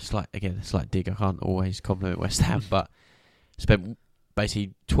been a slight dig. I can't always compliment West Ham, but spent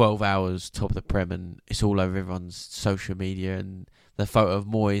basically 12 hours top of the Prem, and it's all over everyone's social media, and the photo of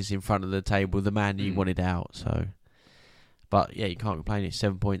Moyes in front of the table, the man you wanted out. So, but yeah, you can't complain. It's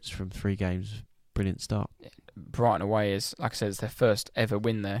 7 points from 3 games. Brilliant start. Brighton away is, like I said, it's their first ever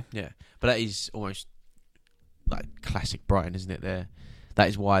win there. Yeah, but that is almost like classic Brighton, isn't it? That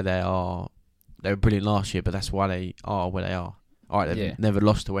is why they were brilliant last year, but that's why they are where they are. All right, they've never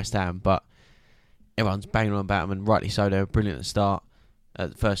lost to West Ham, but everyone's banging on about them, and rightly so. They were brilliant at the start,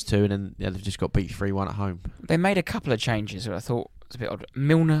 at the first 2, and then they've just got beat 3-1 at home. They made a couple of changes that I thought was a bit odd.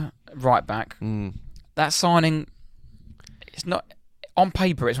 Milner, right back. That signing, it's not... On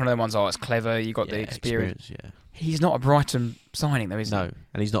paper, it's one of the ones, it's clever, you got the experience. Yeah. He's not a Brighton signing, though, is he? No,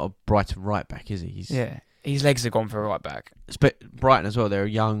 and he's not a Brighton right back, is he? His legs have gone for a right back. Brighton as well, they're a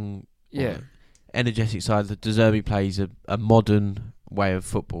young, energetic side. The De Zerbi plays a modern way of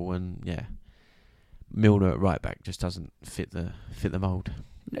football, and Milner at right back just doesn't fit the mould.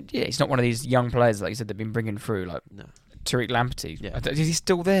 Yeah, he's not one of these young players, like you said, they've been bringing through, like Tariq Lamptey. Yeah. Is he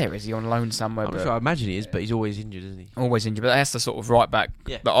still there? Is he on loan somewhere? I'm sure. I imagine he is, but he's always injured, isn't he? Always injured, but that's the sort of right back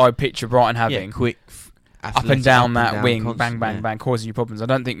that I picture Brighton having. Yeah, quick, up and down that wing, bang, bang, causing you problems. I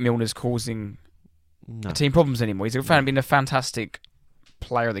don't think Milner's causing a team problems anymore. He's been a fantastic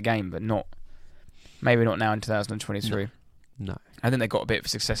player of the game, but maybe not now in 2023. No. I think they got a bit of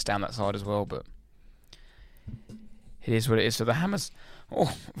success down that side as well, but it is what it is. So the Hammers.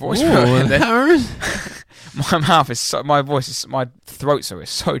 Oh, voice. Hammers. My throat is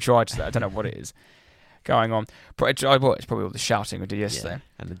so dry today. I don't know what it is going on. It's probably all the shouting we did yesterday. Yeah,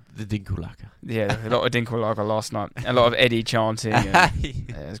 and the Dinkelaka. Yeah, a lot of Dinkelaka last night. A lot of Eddie chanting.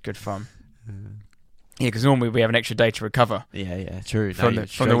 It was good fun. Yeah, because normally we have an extra day to recover. Yeah, true. From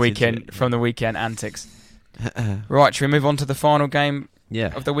the weekend antics. Right, shall we move on to the final game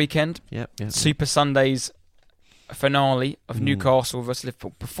of the weekend? Yep. Super Sunday's finale of Newcastle versus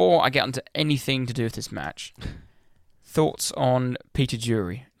Liverpool. Before I get onto anything to do with this match, thoughts on Peter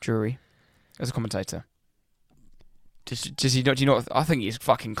Drury as a commentator? Does he not? Do you not? I think he's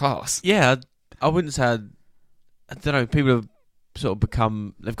fucking class. Yeah, I wouldn't say. I don't know. People have sort of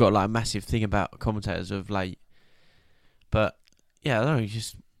become. They've got like a massive thing about commentators of late. But yeah, I don't know.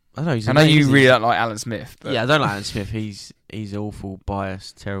 I know you really don't like Alan Smith. But yeah, I don't like Alan Smith. He's awful,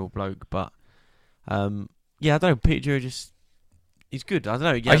 biased, terrible bloke. But Yeah, I don't know. Peter Drury he's good. I don't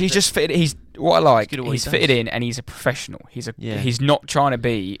know. Yeah, He's just fitted. He's what I like. He's Fitted in, and he's a professional. He's Yeah. not trying to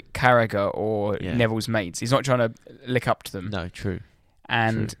be Carragher or Yeah. Neville's mates. He's not trying to lick up to them. No, true.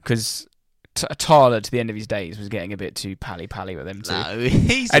 And because Tyler, to the end of his days, was getting a bit too pally with them too. No,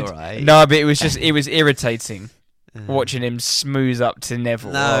 he's alright. No, but it was irritating watching him smooth up to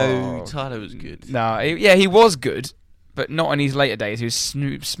Neville. No, Tyler was good. No, he was good, but not in his later days. He was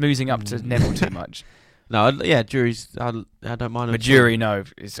smoozing up to Neville too much. No, yeah, Drury's. I don't mind him. But Drury, no,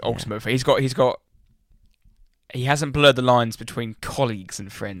 is ultimate. Yeah. He hasn't blurred the lines between colleagues and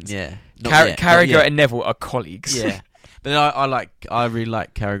friends. Yeah, Carragher and Neville are colleagues. Yeah, but I really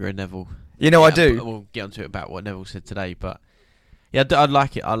like Carragher and Neville. I do. We'll get onto it about what Neville said today, but yeah, I'd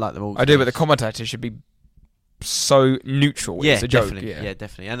like it. I like them all. I do, but the commentator should be so neutral. Yeah, it's a joke. Definitely. Yeah,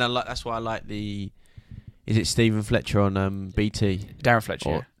 definitely. And that's why I like the. Is it Stephen Fletcher on BT? Darren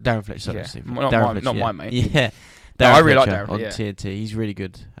Fletcher. Darren Fletcher. Sorry, yeah. Stephen. Not my mate. Yeah, I really like Fletcher Darren on TNT. He's really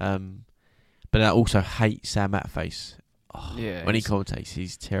good. But I also hate Sam Atface. Oh, yeah, when he commentates,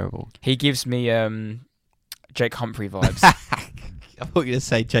 he's terrible. He gives me Jake Humphrey vibes. I thought you were going to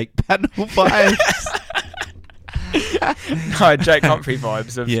say Jake Panel vibes. No, Jake Humphrey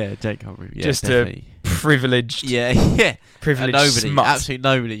vibes. Yeah, Jake Humphrey. Yeah, just definitely. A privileged. Yeah. Privileged nobody. smut. Absolutely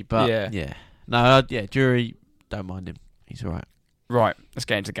nobody. But yeah. No, Drury, don't mind him. He's all right. Right, let's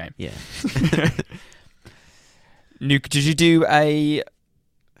get into the game. Yeah.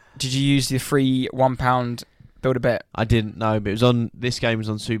 Did you use the free £1 build a bet? I didn't know, but it was on. This game was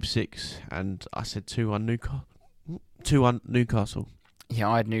on Super 6, and I said 2-1 Newcastle. 2-1 Newcastle. Yeah,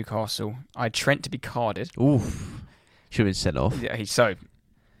 I had Newcastle. I had Trent to be carded. Oof. Should have been sent off. Yeah, so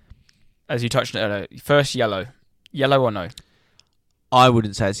as you touched on earlier, first yellow or no? I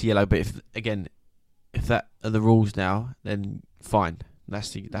wouldn't say it's yellow, but if that are the rules now, then fine.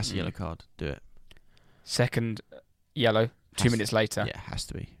 That's a yellow card. Do it. Second yellow, 2 minutes later. Yeah, has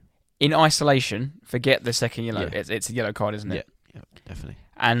to be. In isolation, forget the second yellow. Yeah. It's a yellow card, isn't it? Yeah, definitely.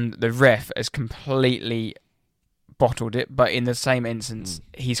 And the ref has completely bottled it, but in the same instance,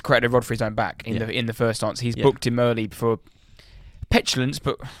 he's created a rod for his own back in the first dance. He's booked him early for petulance,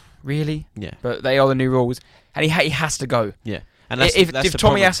 but really? Yeah. But they are the new rules, and he has to go. Yeah. And if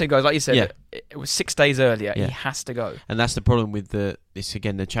Tommy Assen goes, like you said, it was 6 days earlier, he has to go. And that's the problem with the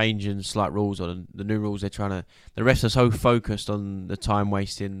change in slight rules or the new rules. The refs are so focused on the time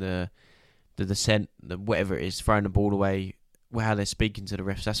wasting, the descent, whatever it is, throwing the ball away, how they're speaking to the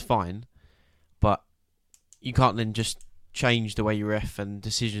refs. That's fine, but you can't then just change the way you ref and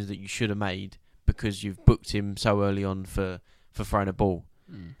decisions that you should have made because you've booked him so early on for throwing a ball.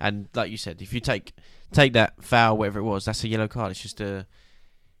 And like you said, if you take that foul, whatever it was, that's a yellow card. It's just one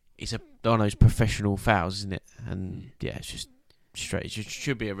of those professional fouls, isn't it? And it's just straight. It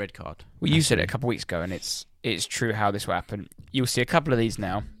should be a red card. Well, you said it a couple of weeks ago, and it's true how this will happen. You'll see a couple of these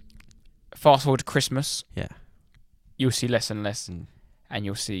now. Fast forward to Christmas, you'll see less and less, and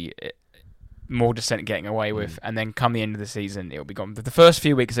you'll see more dissent getting away with, and then come the end of the season, it'll be gone. But the first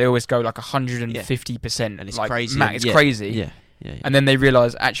few weeks, they always go like 150%, and it's like, crazy. It's crazy. Yeah. And then they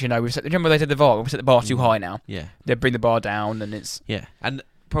realise, actually, no, remember they did the VAR? We've set the bar too high now. Yeah. They bring the bar down, and it's... Yeah, and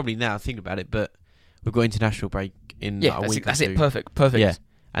probably now, think about it, but we've got international break in a week that's or two. It, perfect. Yeah,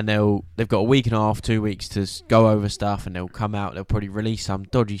 and they've got a week and a half, 2 weeks to go over stuff, and they'll come out, they'll probably release some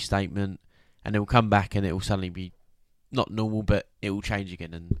dodgy statement, and they'll come back, and it'll suddenly be not normal, but it will change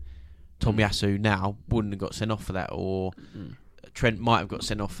again, and Tomiyasu now wouldn't have got sent off for that, or Trent might have got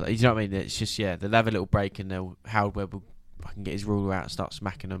sent off for that. You know what I mean? It's just, they'll have a little break, and Howard Webb will fucking get his ruler out and start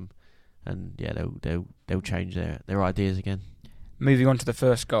smacking them, and they'll change their ideas again. Moving on to the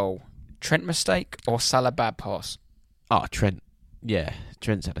first goal, Trent mistake or Salah bad pass? Oh, Trent. Yeah,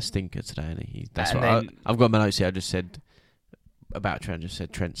 Trent's had a stinker today, and I've got my notes here. I just said about Trent. I just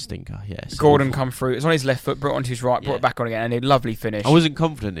said Trent stinker. Yeah. Gordon awful. Come through. It's on his left foot, brought it onto his right, brought it back on again, and a lovely finish. I wasn't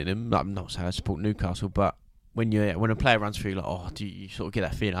confident in him. I'm not saying I support Newcastle, but when a player runs through, you're like, do you sort of get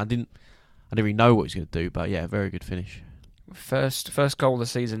that feeling? I didn't really know what he was going to do, but very good finish. First goal of the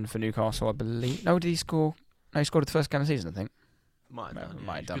season for Newcastle, I believe. No, did he score? No, he scored the first game of the season, I think. Might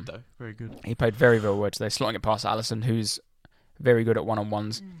have done. Good though. Very good. He played very, very well today, slotting it past Alisson, who's very good at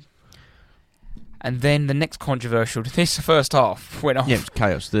one-on-ones. And then the next controversial, this first half went off. Yeah, it was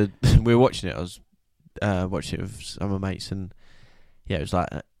chaos. We were watching it. I was watching it with some of my mates, and it was like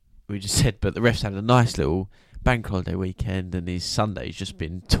we just said. But the refs had a nice little bank holiday weekend, and his Sunday's just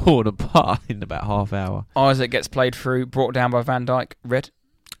been torn apart in about half hour. Isaac gets played through, brought down by Van Dijk. Red.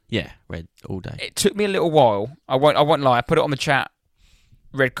 Yeah, red all day. It took me a little while. I won't lie. I put it on the chat.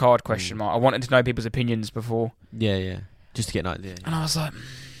 Red card question mark. I wanted to know people's opinions before. Yeah. Just to get an idea. And I was like,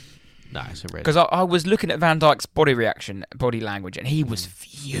 No, it's a red. Because I was looking at Van Dijk's body language, and he was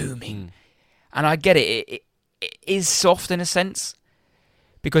fuming. And I get it. It is soft in a sense,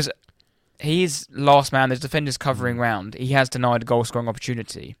 because he is last man. There's defenders covering round. He has denied a goal scoring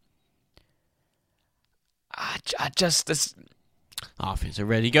opportunity. I think it's a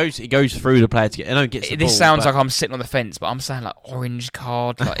red. He goes through the player to get. I know gets the this ball, sounds like I'm sitting on the fence, but I'm saying like orange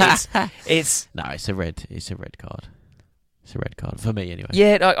card. Like it's no, it's a red. It's a red card. It's a red card for me anyway.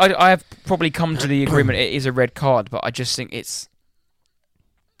 Yeah, I have probably come to the agreement it is a red card, but I just think it's.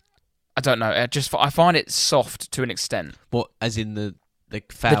 I don't know. I find it soft to an extent. What, as in the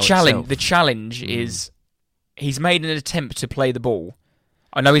foul challenge? itself? The challenge is he's made an attempt to play the ball.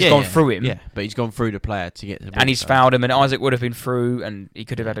 I know he's gone through him. Yeah, but he's gone through the player to get the ball. And he's fouled him, and Isaac would have been through, and he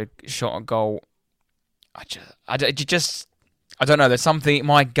could have had a shot on goal. I don't know. There's something in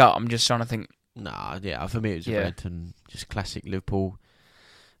my gut. I'm just trying to think. Nah, yeah. For me, it was a red, and just classic Liverpool.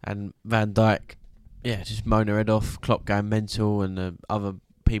 And Van Dijk, just moaning her head off. Klopp going mental, and the other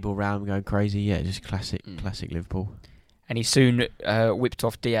people around going crazy. Yeah, just classic Liverpool. And he soon whipped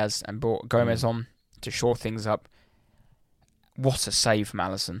off Diaz and brought Gomez on to shore things up. What a save from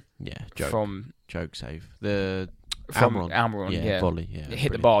Alisson. Yeah, joke save. From Almiron, volley. Yeah, it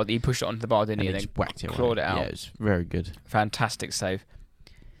hit brilliant. The bar. He pushed it onto the bar, didn't he? And then whacked it, clawed it out. Yeah, it was very good. Fantastic save.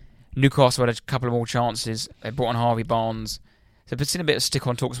 Newcastle had a couple of more chances. They brought on Harvey Barnes. So it's been a bit of stick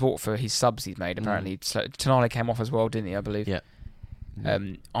on TalkSport for his subs he's made, apparently. So Tonali came off as well, didn't he, I believe? Yeah.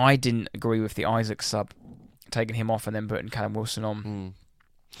 I didn't agree with the Isaac sub, taking him off and then putting Callum Wilson on.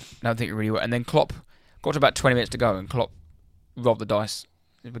 I don't think it really worked. And then Klopp got to about 20 minutes to go, and Klopp robbed the dice.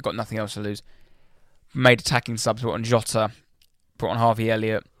 We've got nothing else to lose. Made attacking subs, brought on Jota, brought on Harvey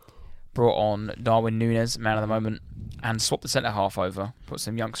Elliott, brought on Darwin Núñez, man of the moment, and swapped the centre-half over, put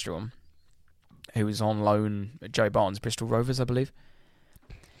some youngster on, who was on loan at Joe Barnes, Bristol Rovers, I believe.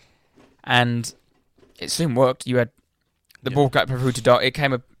 And it soon worked. You had the ball got through to Darwin. It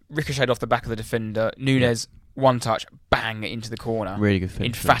came a ricocheted off the back of the defender. Núñez, one touch, bang, into the corner. Really good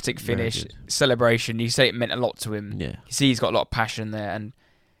finish. Emphatic finish, celebration. You say it meant a lot to him. Yeah. You see he's got a lot of passion there, and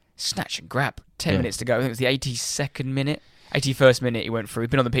snatch and grab. 10 minutes to go. I think it was the 82nd minute. 81st minute he went through.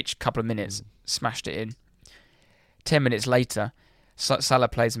 He'd been on the pitch a couple of minutes, smashed it in. 10 minutes later, Salah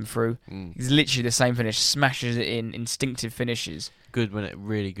plays him through. He's literally the same finish, smashes it in, instinctive finishes. Good, wasn't it?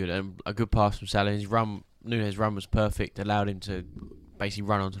 Really good. And a good pass from Salah. Núñez's run was perfect, allowed him to basically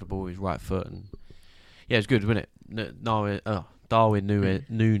run onto the ball with his right foot. And yeah, it was good, wasn't it? Darwin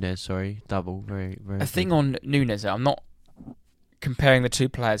Núñez, double. Very, very good. Thing on Núñez, I'm not comparing the two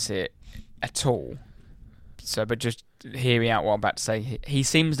players here at all. So, but just hearing out what I'm about to say, he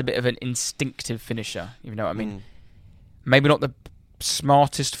seems a bit of an instinctive finisher. You know what I mean? Maybe not the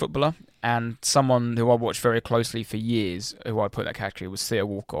smartest footballer, and someone who I watched very closely for years, who I put in that category, was Theo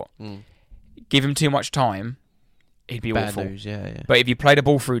Walcott. Give him too much time, he'd be bad awful. News, yeah. But if you played a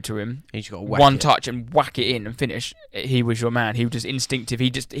ball through to him, he's got one touch and whack it in and finish, he was your man. He was just instinctive.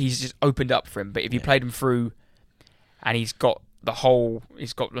 He's just opened up for him. But if you played him through, and he's got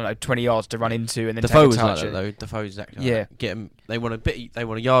 20 yards to run into, and then Defoe take a touch. Was like that, though. Defoe's exactly like that. Get him. They want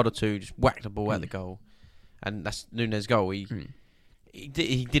a yard or two, just whack the ball at the goal, and that's Núñez's goal. He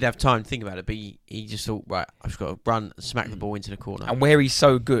did have time to think about it, but he just thought, right, I've just got to run, smack the ball into the corner. And where he's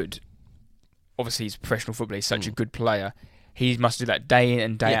so good, obviously he's a professional footballer, he's such a good player, he must do that day in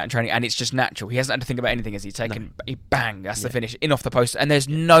and day out in training, and it's just natural. He hasn't had to think about anything as he's taken, bang, that's the finish, in off the post, and there's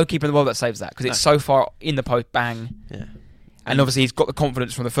no keeper in the world that saves that, because it's so far in the post, bang. Yeah. And obviously he's got the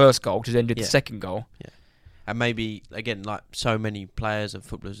confidence from the first goal to then do the second goal. Yeah. And maybe, again, like so many players and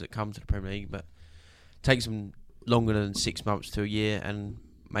footballers that come to the Premier League, but it takes them longer than 6 months to a year, and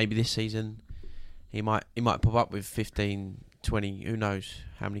maybe this season he might pop up with 15, 20, who knows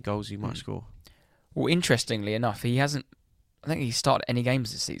how many goals he might score. Well, interestingly enough, I think he started any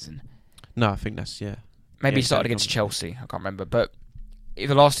games this season. No, I think that's, Maybe he started against Chelsea, I can't remember, but in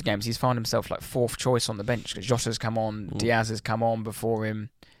the last two games he's found himself like fourth choice on the bench, because Jota's come on, Diaz has come on before him,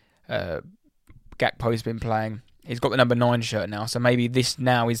 Gakpo's been playing. He's got the number 9 shirt now, so maybe this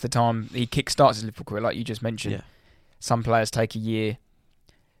now is the time he kickstarts his Liverpool career, like you just mentioned. Yeah. Some players take a year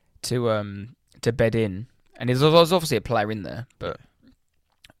to bed in, and there's obviously a player in there, but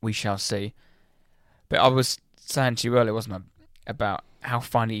we shall see. But I was saying to you earlier, wasn't I, about how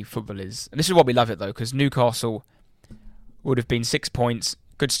funny football is, and this is why we love it though, because Newcastle would have been 6 points,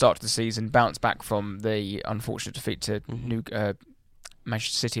 good start to the season, bounced back from the unfortunate defeat to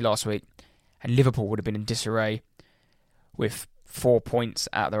Manchester City last week, and Liverpool would have been in disarray with 4 points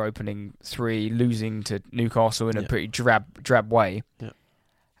out of their opening 3, losing to Newcastle in a pretty drab way. Yeah.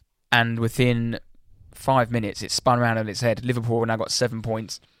 And within 5 minutes, it spun around on its head. Liverpool have now got 7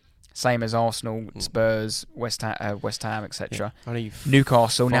 points, same as Arsenal, Spurs, West Ham, etc. Yeah.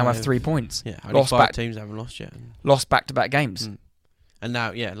 Newcastle now have 3 points. Yeah, only five teams haven't lost yet. Lost back-to-back games. And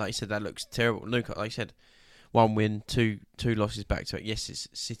now, yeah, like you said, that looks terrible. Newcastle, like you said, 1 win, two losses back to it. Yes, it's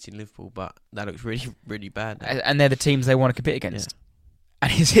City and Liverpool, but that looks really, really bad now. And they're the teams they want to compete against. Yeah.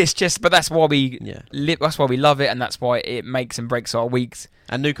 And it's just, but that's why we that's why we love it, and that's why it makes and breaks our weeks.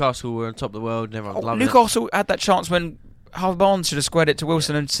 And Newcastle were on top of the world, and everyone loved Newcastle had that chance when Harvey Barnes should have squared it to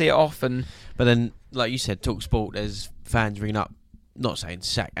Wilson and see it off. But then, like you said, Talk Sport, there's fans ringing up, not saying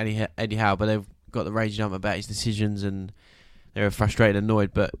sack Eddie Howe, but they've got the raging up about his decisions, and they're frustrated and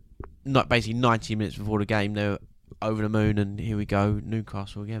annoyed. But not basically 90 minutes before the game, they're over the moon, and here we go,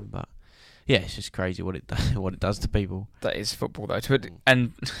 Newcastle again. But yeah, it's just crazy what it does to people. That is football, though.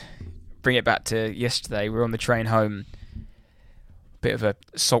 And bring it back to yesterday, we were on the train home, bit of a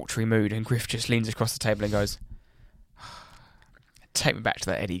sultry mood, and Griff just leans across the table and goes, "Take me back to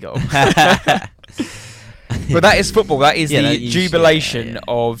that Eddie goal." But that is football. That is the jubilation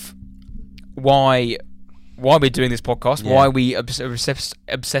of why we're doing this podcast, why we are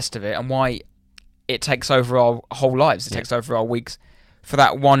obsessed of it, and why it takes over our whole lives. It takes over our weeks for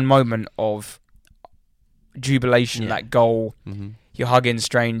that one moment of jubilation, that goal. You're hugging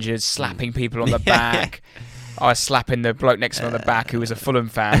strangers, slapping people on the back. I was slapping the bloke next to me on the back who was a Fulham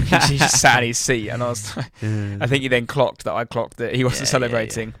fan. He just sat in his seat, and I think he then clocked that he wasn't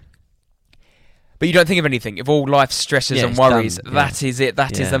celebrating. But you don't think of anything. If all life stresses and worries, that is it.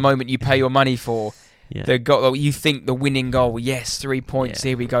 That is the moment you pay your money for. The goal, you think the winning goal. Yes, 3 points.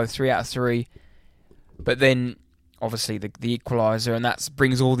 Here we go, 3 out of 3. But then, obviously, the equaliser, and that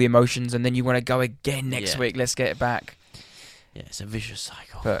brings all the emotions. And then you want to go again next week. Let's get it back. Yeah, it's a vicious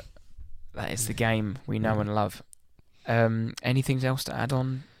cycle. But that is the game we know and love. Anything else to add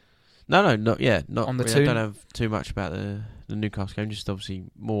on? No, not on the really. I don't have too much about the Newcastle game. Just obviously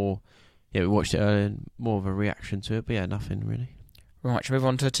more. Yeah, we watched it earlier, and more of a reaction to it. But yeah, nothing really. Right, shall we move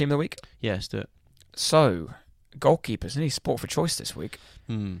on to Team of the Week? Yeah, let's do it. So, goalkeepers, nearly sport for choice this week.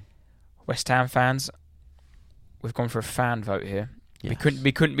 West Ham fans, we've gone for a fan vote here. Yes.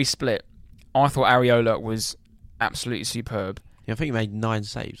 We couldn't be split. I thought Areola was absolutely superb. Yeah, I think he made 9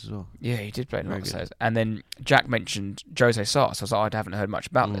 saves as well. Yeah, he did play 9 saves. And then Jack mentioned Jose Sarr, so I was like, I haven't heard much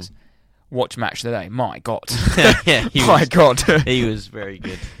about this. Watch match today. My God. God. He was very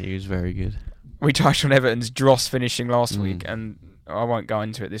good. He was very good. We touched on Everton's dross finishing last week, and I won't go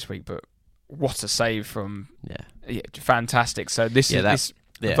into it this week, but what a save from... Yeah, fantastic. So this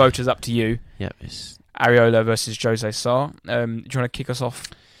vote is up to you. Yeah. Areola versus Jose Sarr. Do you want to kick us off?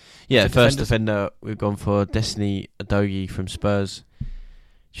 Yeah, first defender, we've gone for Destiny Udogie from Spurs.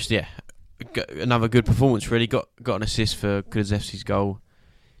 Just, another good performance, really. Got an assist for Kulusevski's goal.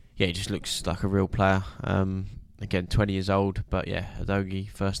 Yeah, he just looks like a real player. Again, 20 years old, but yeah, Udogie,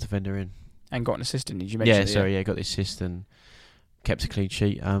 first defender in. And got an assist, did you mention? Got the assist and kept a clean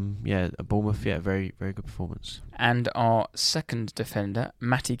sheet. At Bournemouth, very, very good performance. And our second defender,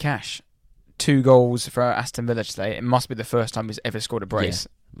 Matty Cash. 2 goals for Aston Villa today. It must be the first time he's ever scored a brace.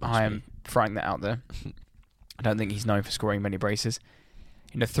 I am throwing that out there. I don't think he's known for scoring many braces.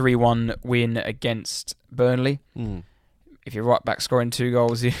 In a 3-1 win against Burnley. If you're right back scoring 2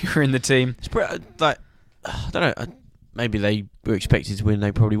 goals, you're in the team. It's pretty, I don't know. Maybe they were expected to win.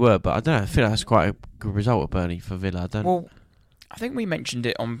 They probably were, but I don't know. I feel like that's quite a good result at Burnley for Villa. Well, I think we mentioned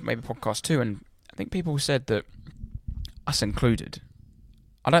it on maybe podcast 2, and I think people said that, us included,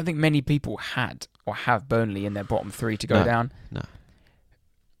 I don't think many people had or have Burnley in their bottom 3 to go down. No.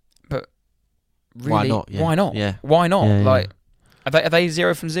 But really, why not? Yeah. Why not? Yeah. Why not? Yeah. Are they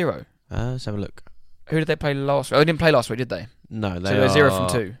 0 from 0? Let's have a look. Who did they play last week? Oh, they didn't play last week, did they? No, so they're 0 from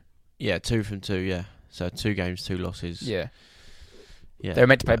 2. Yeah, 2 from 2. Yeah, so 2 games, 2 losses. Yeah. They were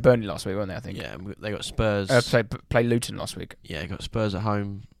meant to play Burnley last week, weren't they? I think. Yeah, they got Spurs. Play Luton last week. Yeah, they got Spurs at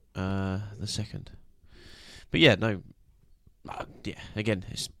home, the 2nd. But yeah, no. Again,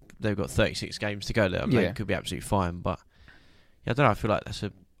 they've got 36 games to go there. They could be absolutely fine, but I don't know. I feel like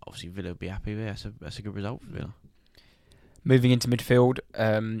obviously Villa will be happy. Yeah, that's a good result for Villa. Moving into midfield,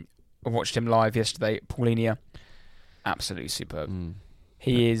 I watched him live yesterday. Paulinia, absolutely superb.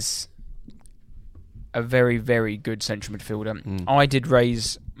 He is a very, very good central midfielder. I did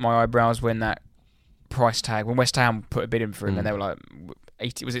raise my eyebrows when that price tag, when West Ham put a bid in for him, and they were like,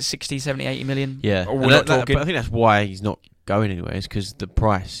 80, was it 60, 70, 80 million? Yeah. But I think that's why he's not going anywhere, is because the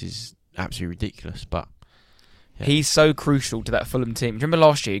price is absolutely ridiculous. But he's so crucial to that Fulham team. Do you remember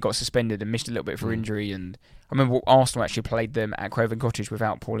last year he got suspended and missed a little bit for injury, and I remember Arsenal actually played them at Craven Cottage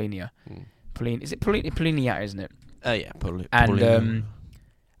without Paulinia. Is it Paulinia, isn't it? Yeah, And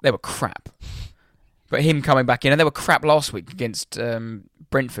they were crap. But him coming back in, and they were crap last week against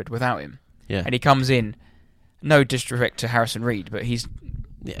Brentford without him. Yeah. And he comes in, no disrespect to Harrison Reed, but he's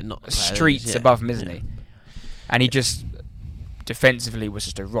not streets above him, isn't he? And he just defensively was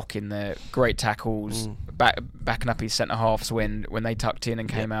just a rock in there. Great tackles, backing up his centre halves when they tucked in and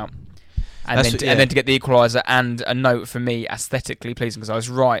came out. And then to get the equaliser, and a note for me, aesthetically pleasing, because I was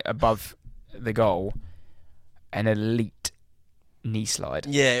right above the goal, an elite knee slide.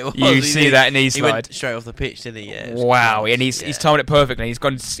 Yeah, it was. You see that knee slide? He went straight off the pitch, didn't he? Yeah. Wow, and he's timed it perfectly.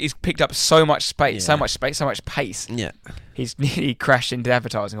 He's picked up so much space, so much pace. Yeah. He's nearly crashed into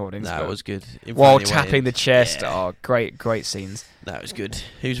advertising hoardings. That was good. While tapping the chest. Yeah. Oh, great scenes. That was good.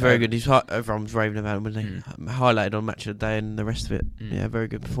 He was very good. Everyone was raving about him, wasn't he? Highlighted on Match of the Day and the rest of it. Yeah, very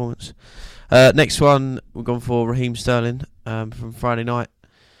good performance. Next one, we've gone for Raheem Sterling from Friday night.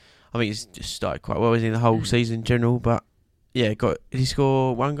 I think he's just started quite well, isn't he, the whole season in general, but yeah, did he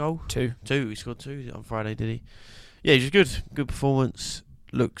score one goal? Two. He scored two on Friday, did he? Yeah, he was good. Good performance.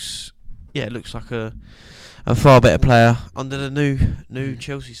 Looks like a far better player under the new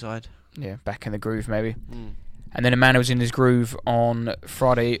Chelsea side. Yeah, back in the groove maybe. And then a man who was in his groove on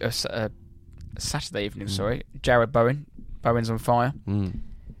Saturday evening, Jared Bowen. Bowen's on fire.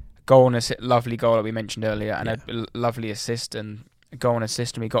 Goal and lovely goal that we mentioned earlier, and a lovely assist and a goal and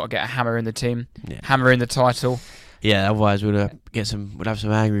assist, and we got to get a hammer in the team, hammer in the title. Yeah, otherwise we'd have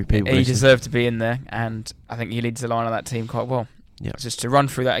some angry people. He deserved to be in there, and I think he leads the line of that team quite well. Yeah. Just to run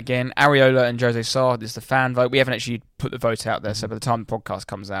through that again, Areola and Jose Sarr, this is the fan vote. We haven't actually put the vote out there, so by the time the podcast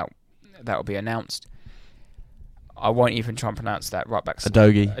comes out, that will be announced. I won't even try and pronounce that. Right back.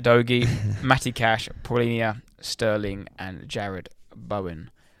 Adogi, Matty Cash, Paulinia, Sterling, and Jared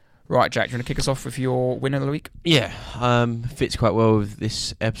Bowen. Right, Jack, do you want to kick us off with your winner of the week? Yeah, fits quite well with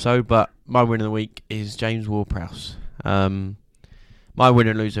this episode, but my winner of the week is James Ward-Prowse. My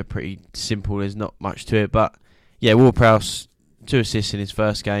winner and loser are pretty simple, there's not much to it, but yeah, Ward-Prowse, 2 assists in his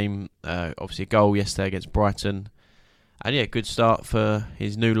first game, obviously a goal yesterday against Brighton, and yeah, good start for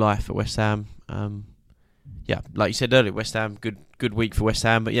his new life at West Ham. Yeah, like you said earlier, West Ham, good week for West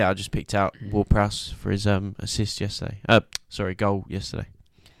Ham, but yeah, I just picked out Ward-Prowse for his assist yesterday. Goal yesterday.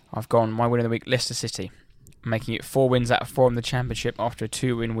 I've gone my win of the week, Leicester City, making it 4 wins out of 4 in the Championship after a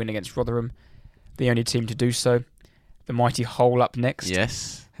 2-win win against Rotherham. The only team to do so. The mighty Hull up next.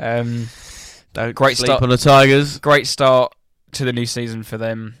 Yes. Don't great sleep start on the Tigers. Great start to the new season for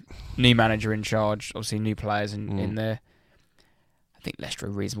them. New manager in charge. Obviously, new players in there. I think Leicester are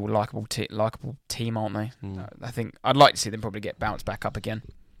a reasonable, likeable team, aren't they? I think I'd like to see them probably get bounced back up again.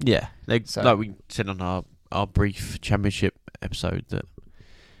 Yeah, like we said on our brief Championship episode that.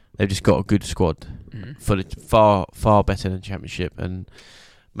 They've just got a good squad, for the far better than Championship, and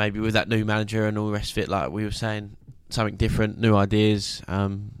maybe with that new manager and all the rest of it, like we were saying, something different, new ideas.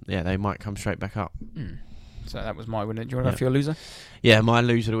 They might come straight back up. So that was my winner. Do you want to go for your loser? Yeah, my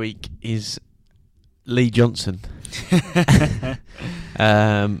loser of the week is Lee Johnson,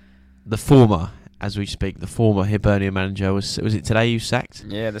 the former Hibernian manager. Was it today he was sacked?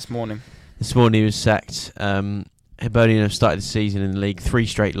 Yeah, this morning. This morning he was sacked. Hibernian have started the season in the league 3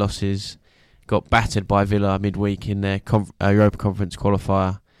 straight losses, got battered by Villa midweek in their Europa Conference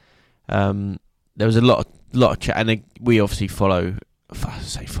qualifier. There was a lot of chat, and we obviously follow,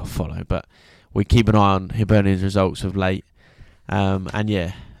 but we keep an eye on Hibernian's results of late. And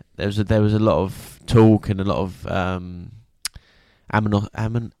yeah, there was a lot of talk and a lot of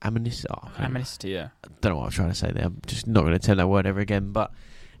amnesty. Yeah, I don't know what I'm trying to say there. I'm just not going to tell that word ever again, but.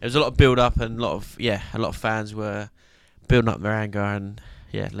 There was a lot of build up and a lot of fans were building up their anger, and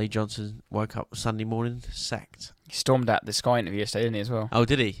Lee Johnson woke up Sunday morning sacked. He stormed out the Sky interview yesterday, didn't he, as well? Oh,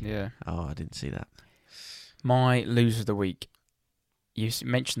 did he? Yeah. Oh, I didn't see that. My loser of the week. You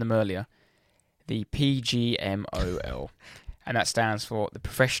mentioned them earlier. The PGMOL. And that stands for the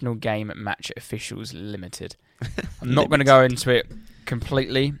Professional Game Match Officials Limited. I'm not going to go into it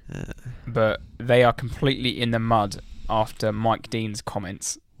completely, but they are completely in the mud after Mike Dean's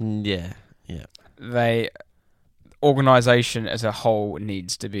comments. Yeah. The organisation as a whole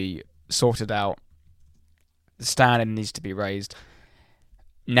needs to be sorted out. The standard needs to be raised.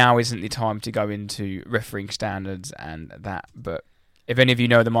 Now isn't the time to go into refereeing standards and that, but if any of you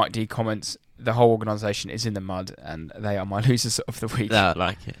know the Mike Dean comments, the whole organisation is in the mud, and they are my losers of the week. No, I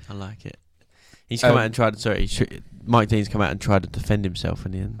like it. He's come out and tried. Mike Dean's come out and tried to defend himself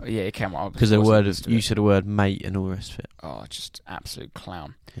in the end. Yeah, he came out because you said the word mate and all the rest of it. Oh, just absolute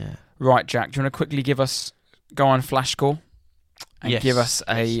clown. Yeah. Right, Jack. Do you want to quickly go on flash score and give us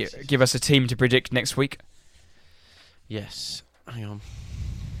a team to predict next week? Yes. Hang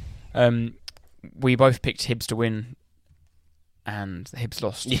on. We both picked Hibs to win and the Hibs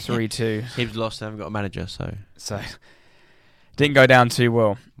lost 3-2. Hibs lost. They haven't got a manager, so didn't go down too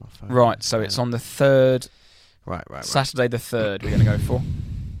well. Right, so it's on the 3rd. Right. Saturday the 3rd. We're going to go for.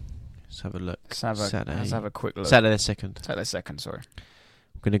 Let's have a look. Let's have a quick look. Saturday the 2nd. Saturday the 2nd. Sorry.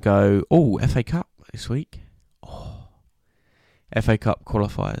 We're going to go. FA Cup this week. FA Cup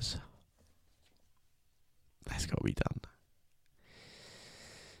qualifiers. That's got to be done.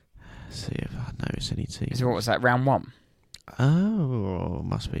 Let's see if I notice any teams. What was that, round 1? Oh,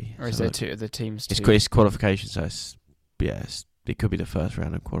 must be. Or is there two of the teams? It's qualification, so it could be the first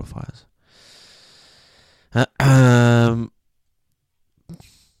round of qualifiers.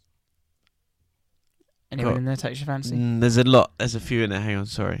 Anyone in there takes your fancy? There's a lot. There's a few in there. Hang on,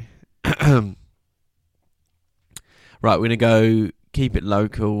 sorry. Right, we're going to go keep it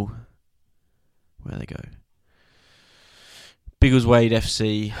local. Where they go? Biggleswade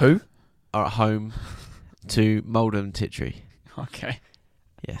FC. Who? Are at home to Moldham Tiptree. Okay.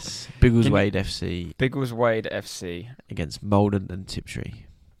 Yes. Biggleswade FC. Biggleswade FC. Against Moldham and Tiptree.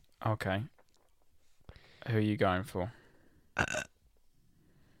 Okay. Who are you going for?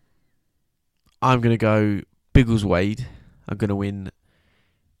 I'm going to go Biggleswade. I'm going to win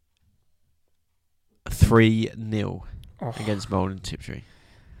 3-0 against Moldham and Tiptree.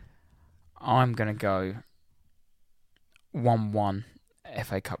 I'm going to go 1-1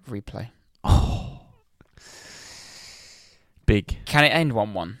 FA Cup replay. Oh. Big. Can it end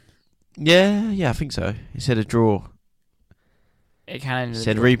 1-1? Yeah, I think so. He said a draw. It can end.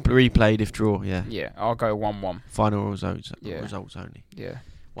 Said replayed if draw. Yeah. Yeah, I'll go 1-1. Final results. Yeah. Results only. Yeah.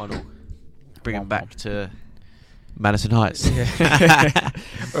 1-1. Bring it back to Madison Heights. Yeah.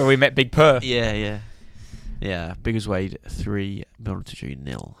 Where we met Big Purr. Yeah. Biggleswade 3, Moldham Tiptree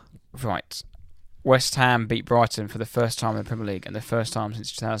 0. Right. West Ham beat Brighton for the first time in the Premier League and the first time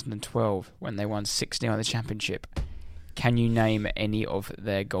since 2012 when they won 6-0 in the Championship. Can you name any of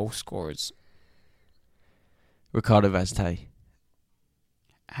their goal scorers? Ricardo Vazte.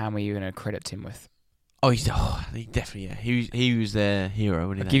 How many are you going to credit him with? He definitely, yeah. He was their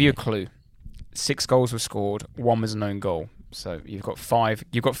hero. I'll give you a clue. 6 goals were scored, 1 was an own goal. So you've got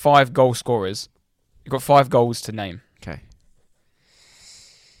 5 goal scorers. You've got 5 goals to name. Okay.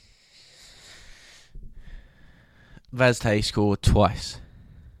 Vazte scored twice.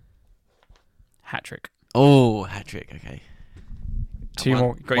 Hat-trick. Oh, hat-trick, okay. 2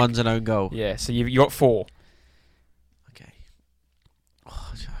 more. One's an own goal. Yeah, so you got 4. Okay.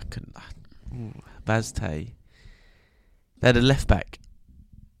 Oh, I couldn't. Vazte. They had a left back.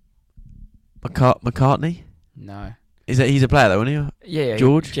 McCartney? No. He's a player though, isn't he? Yeah.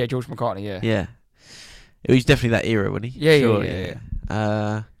 George? Yeah, George McCartney, yeah. Yeah. He was definitely that era, wasn't he? Yeah, sure,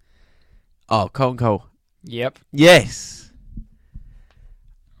 yeah. Colin Cole. Yep. Yes.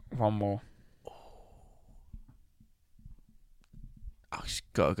 1 more. I've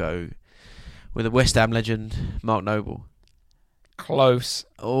just got to go with a West Ham legend, Mark Noble. Close.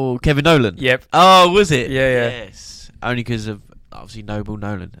 Oh, Kevin Nolan. Yep. Oh, was it? Yeah. Yes. Only because of, obviously, Noble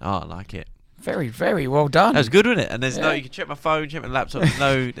Nolan. Oh, I like it. Very, very well done. That was good, wasn't it? And there's no, you can check my phone, check my laptop. There's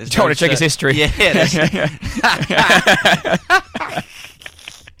no. You don't want to check his history. Yeah.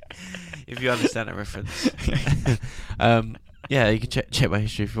 If you understand that reference. You can check my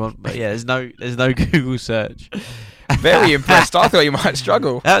history if you want. But yeah, there's no Google search. Very impressed. I thought you might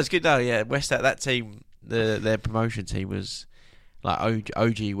struggle. That was good though. Yeah, West Ham. That team, their promotion team was like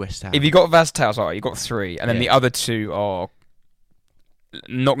OG West Ham. If you got Vazte, right, you got 3, and then the other 2 are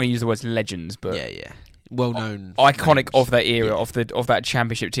not going to use the words legends, but well known, iconic names. Of that era, of that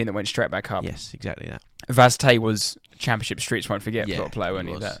Championship team that went straight back up. Yes, exactly that. Vazte was Championship streets won't forget sort of player,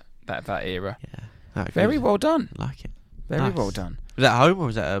 wasn't he? That era. Yeah, very well done. Like it. Very well done. Was that home or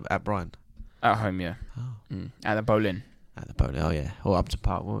was that at Brighton? At home, yeah. Oh. At the Bowling. At the Bowling, oh yeah, or Upton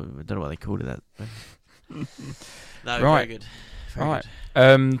Park. Well, I don't know what they called it. That. No, right. Very good. Right.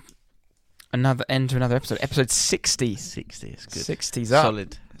 Another episode. Episode 60. 60 is good. 60's up.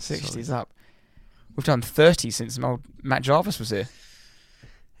 Solid. 60's up. We've done 30 since Matt Jarvis was here.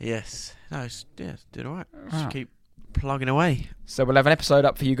 Yes. No, doing all right. Wow. Just keep plugging away. So we'll have an episode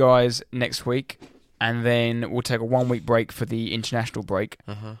up for you guys next week, and then we'll take a 1-week break for the international break,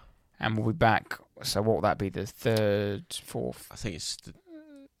 and we'll be back. So what will that be? The 3rd, 4th? I think it's the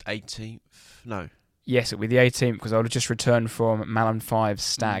 18th. No. Yes, it'll be the 18th because I'll just return from Malin 5's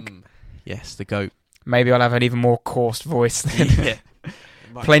Stag. Yes, the GOAT. Maybe I'll have an even more coarse voice than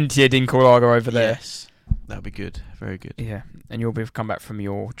plenty of Dinkel Lager over there. Yes, that'll be good. Very good. Yeah, and you'll be come back from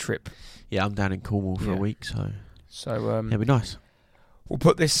your trip. Yeah, I'm down in Cornwall for a week, so it'll be nice. We'll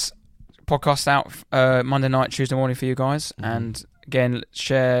put this podcast out Monday night, Tuesday morning for you guys, and again,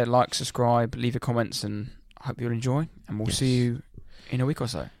 share, like, subscribe, leave your comments, and I hope you'll enjoy, and we'll Yes. see you in a week or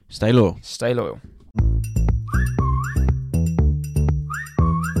so. Stay loyal. Stay loyal.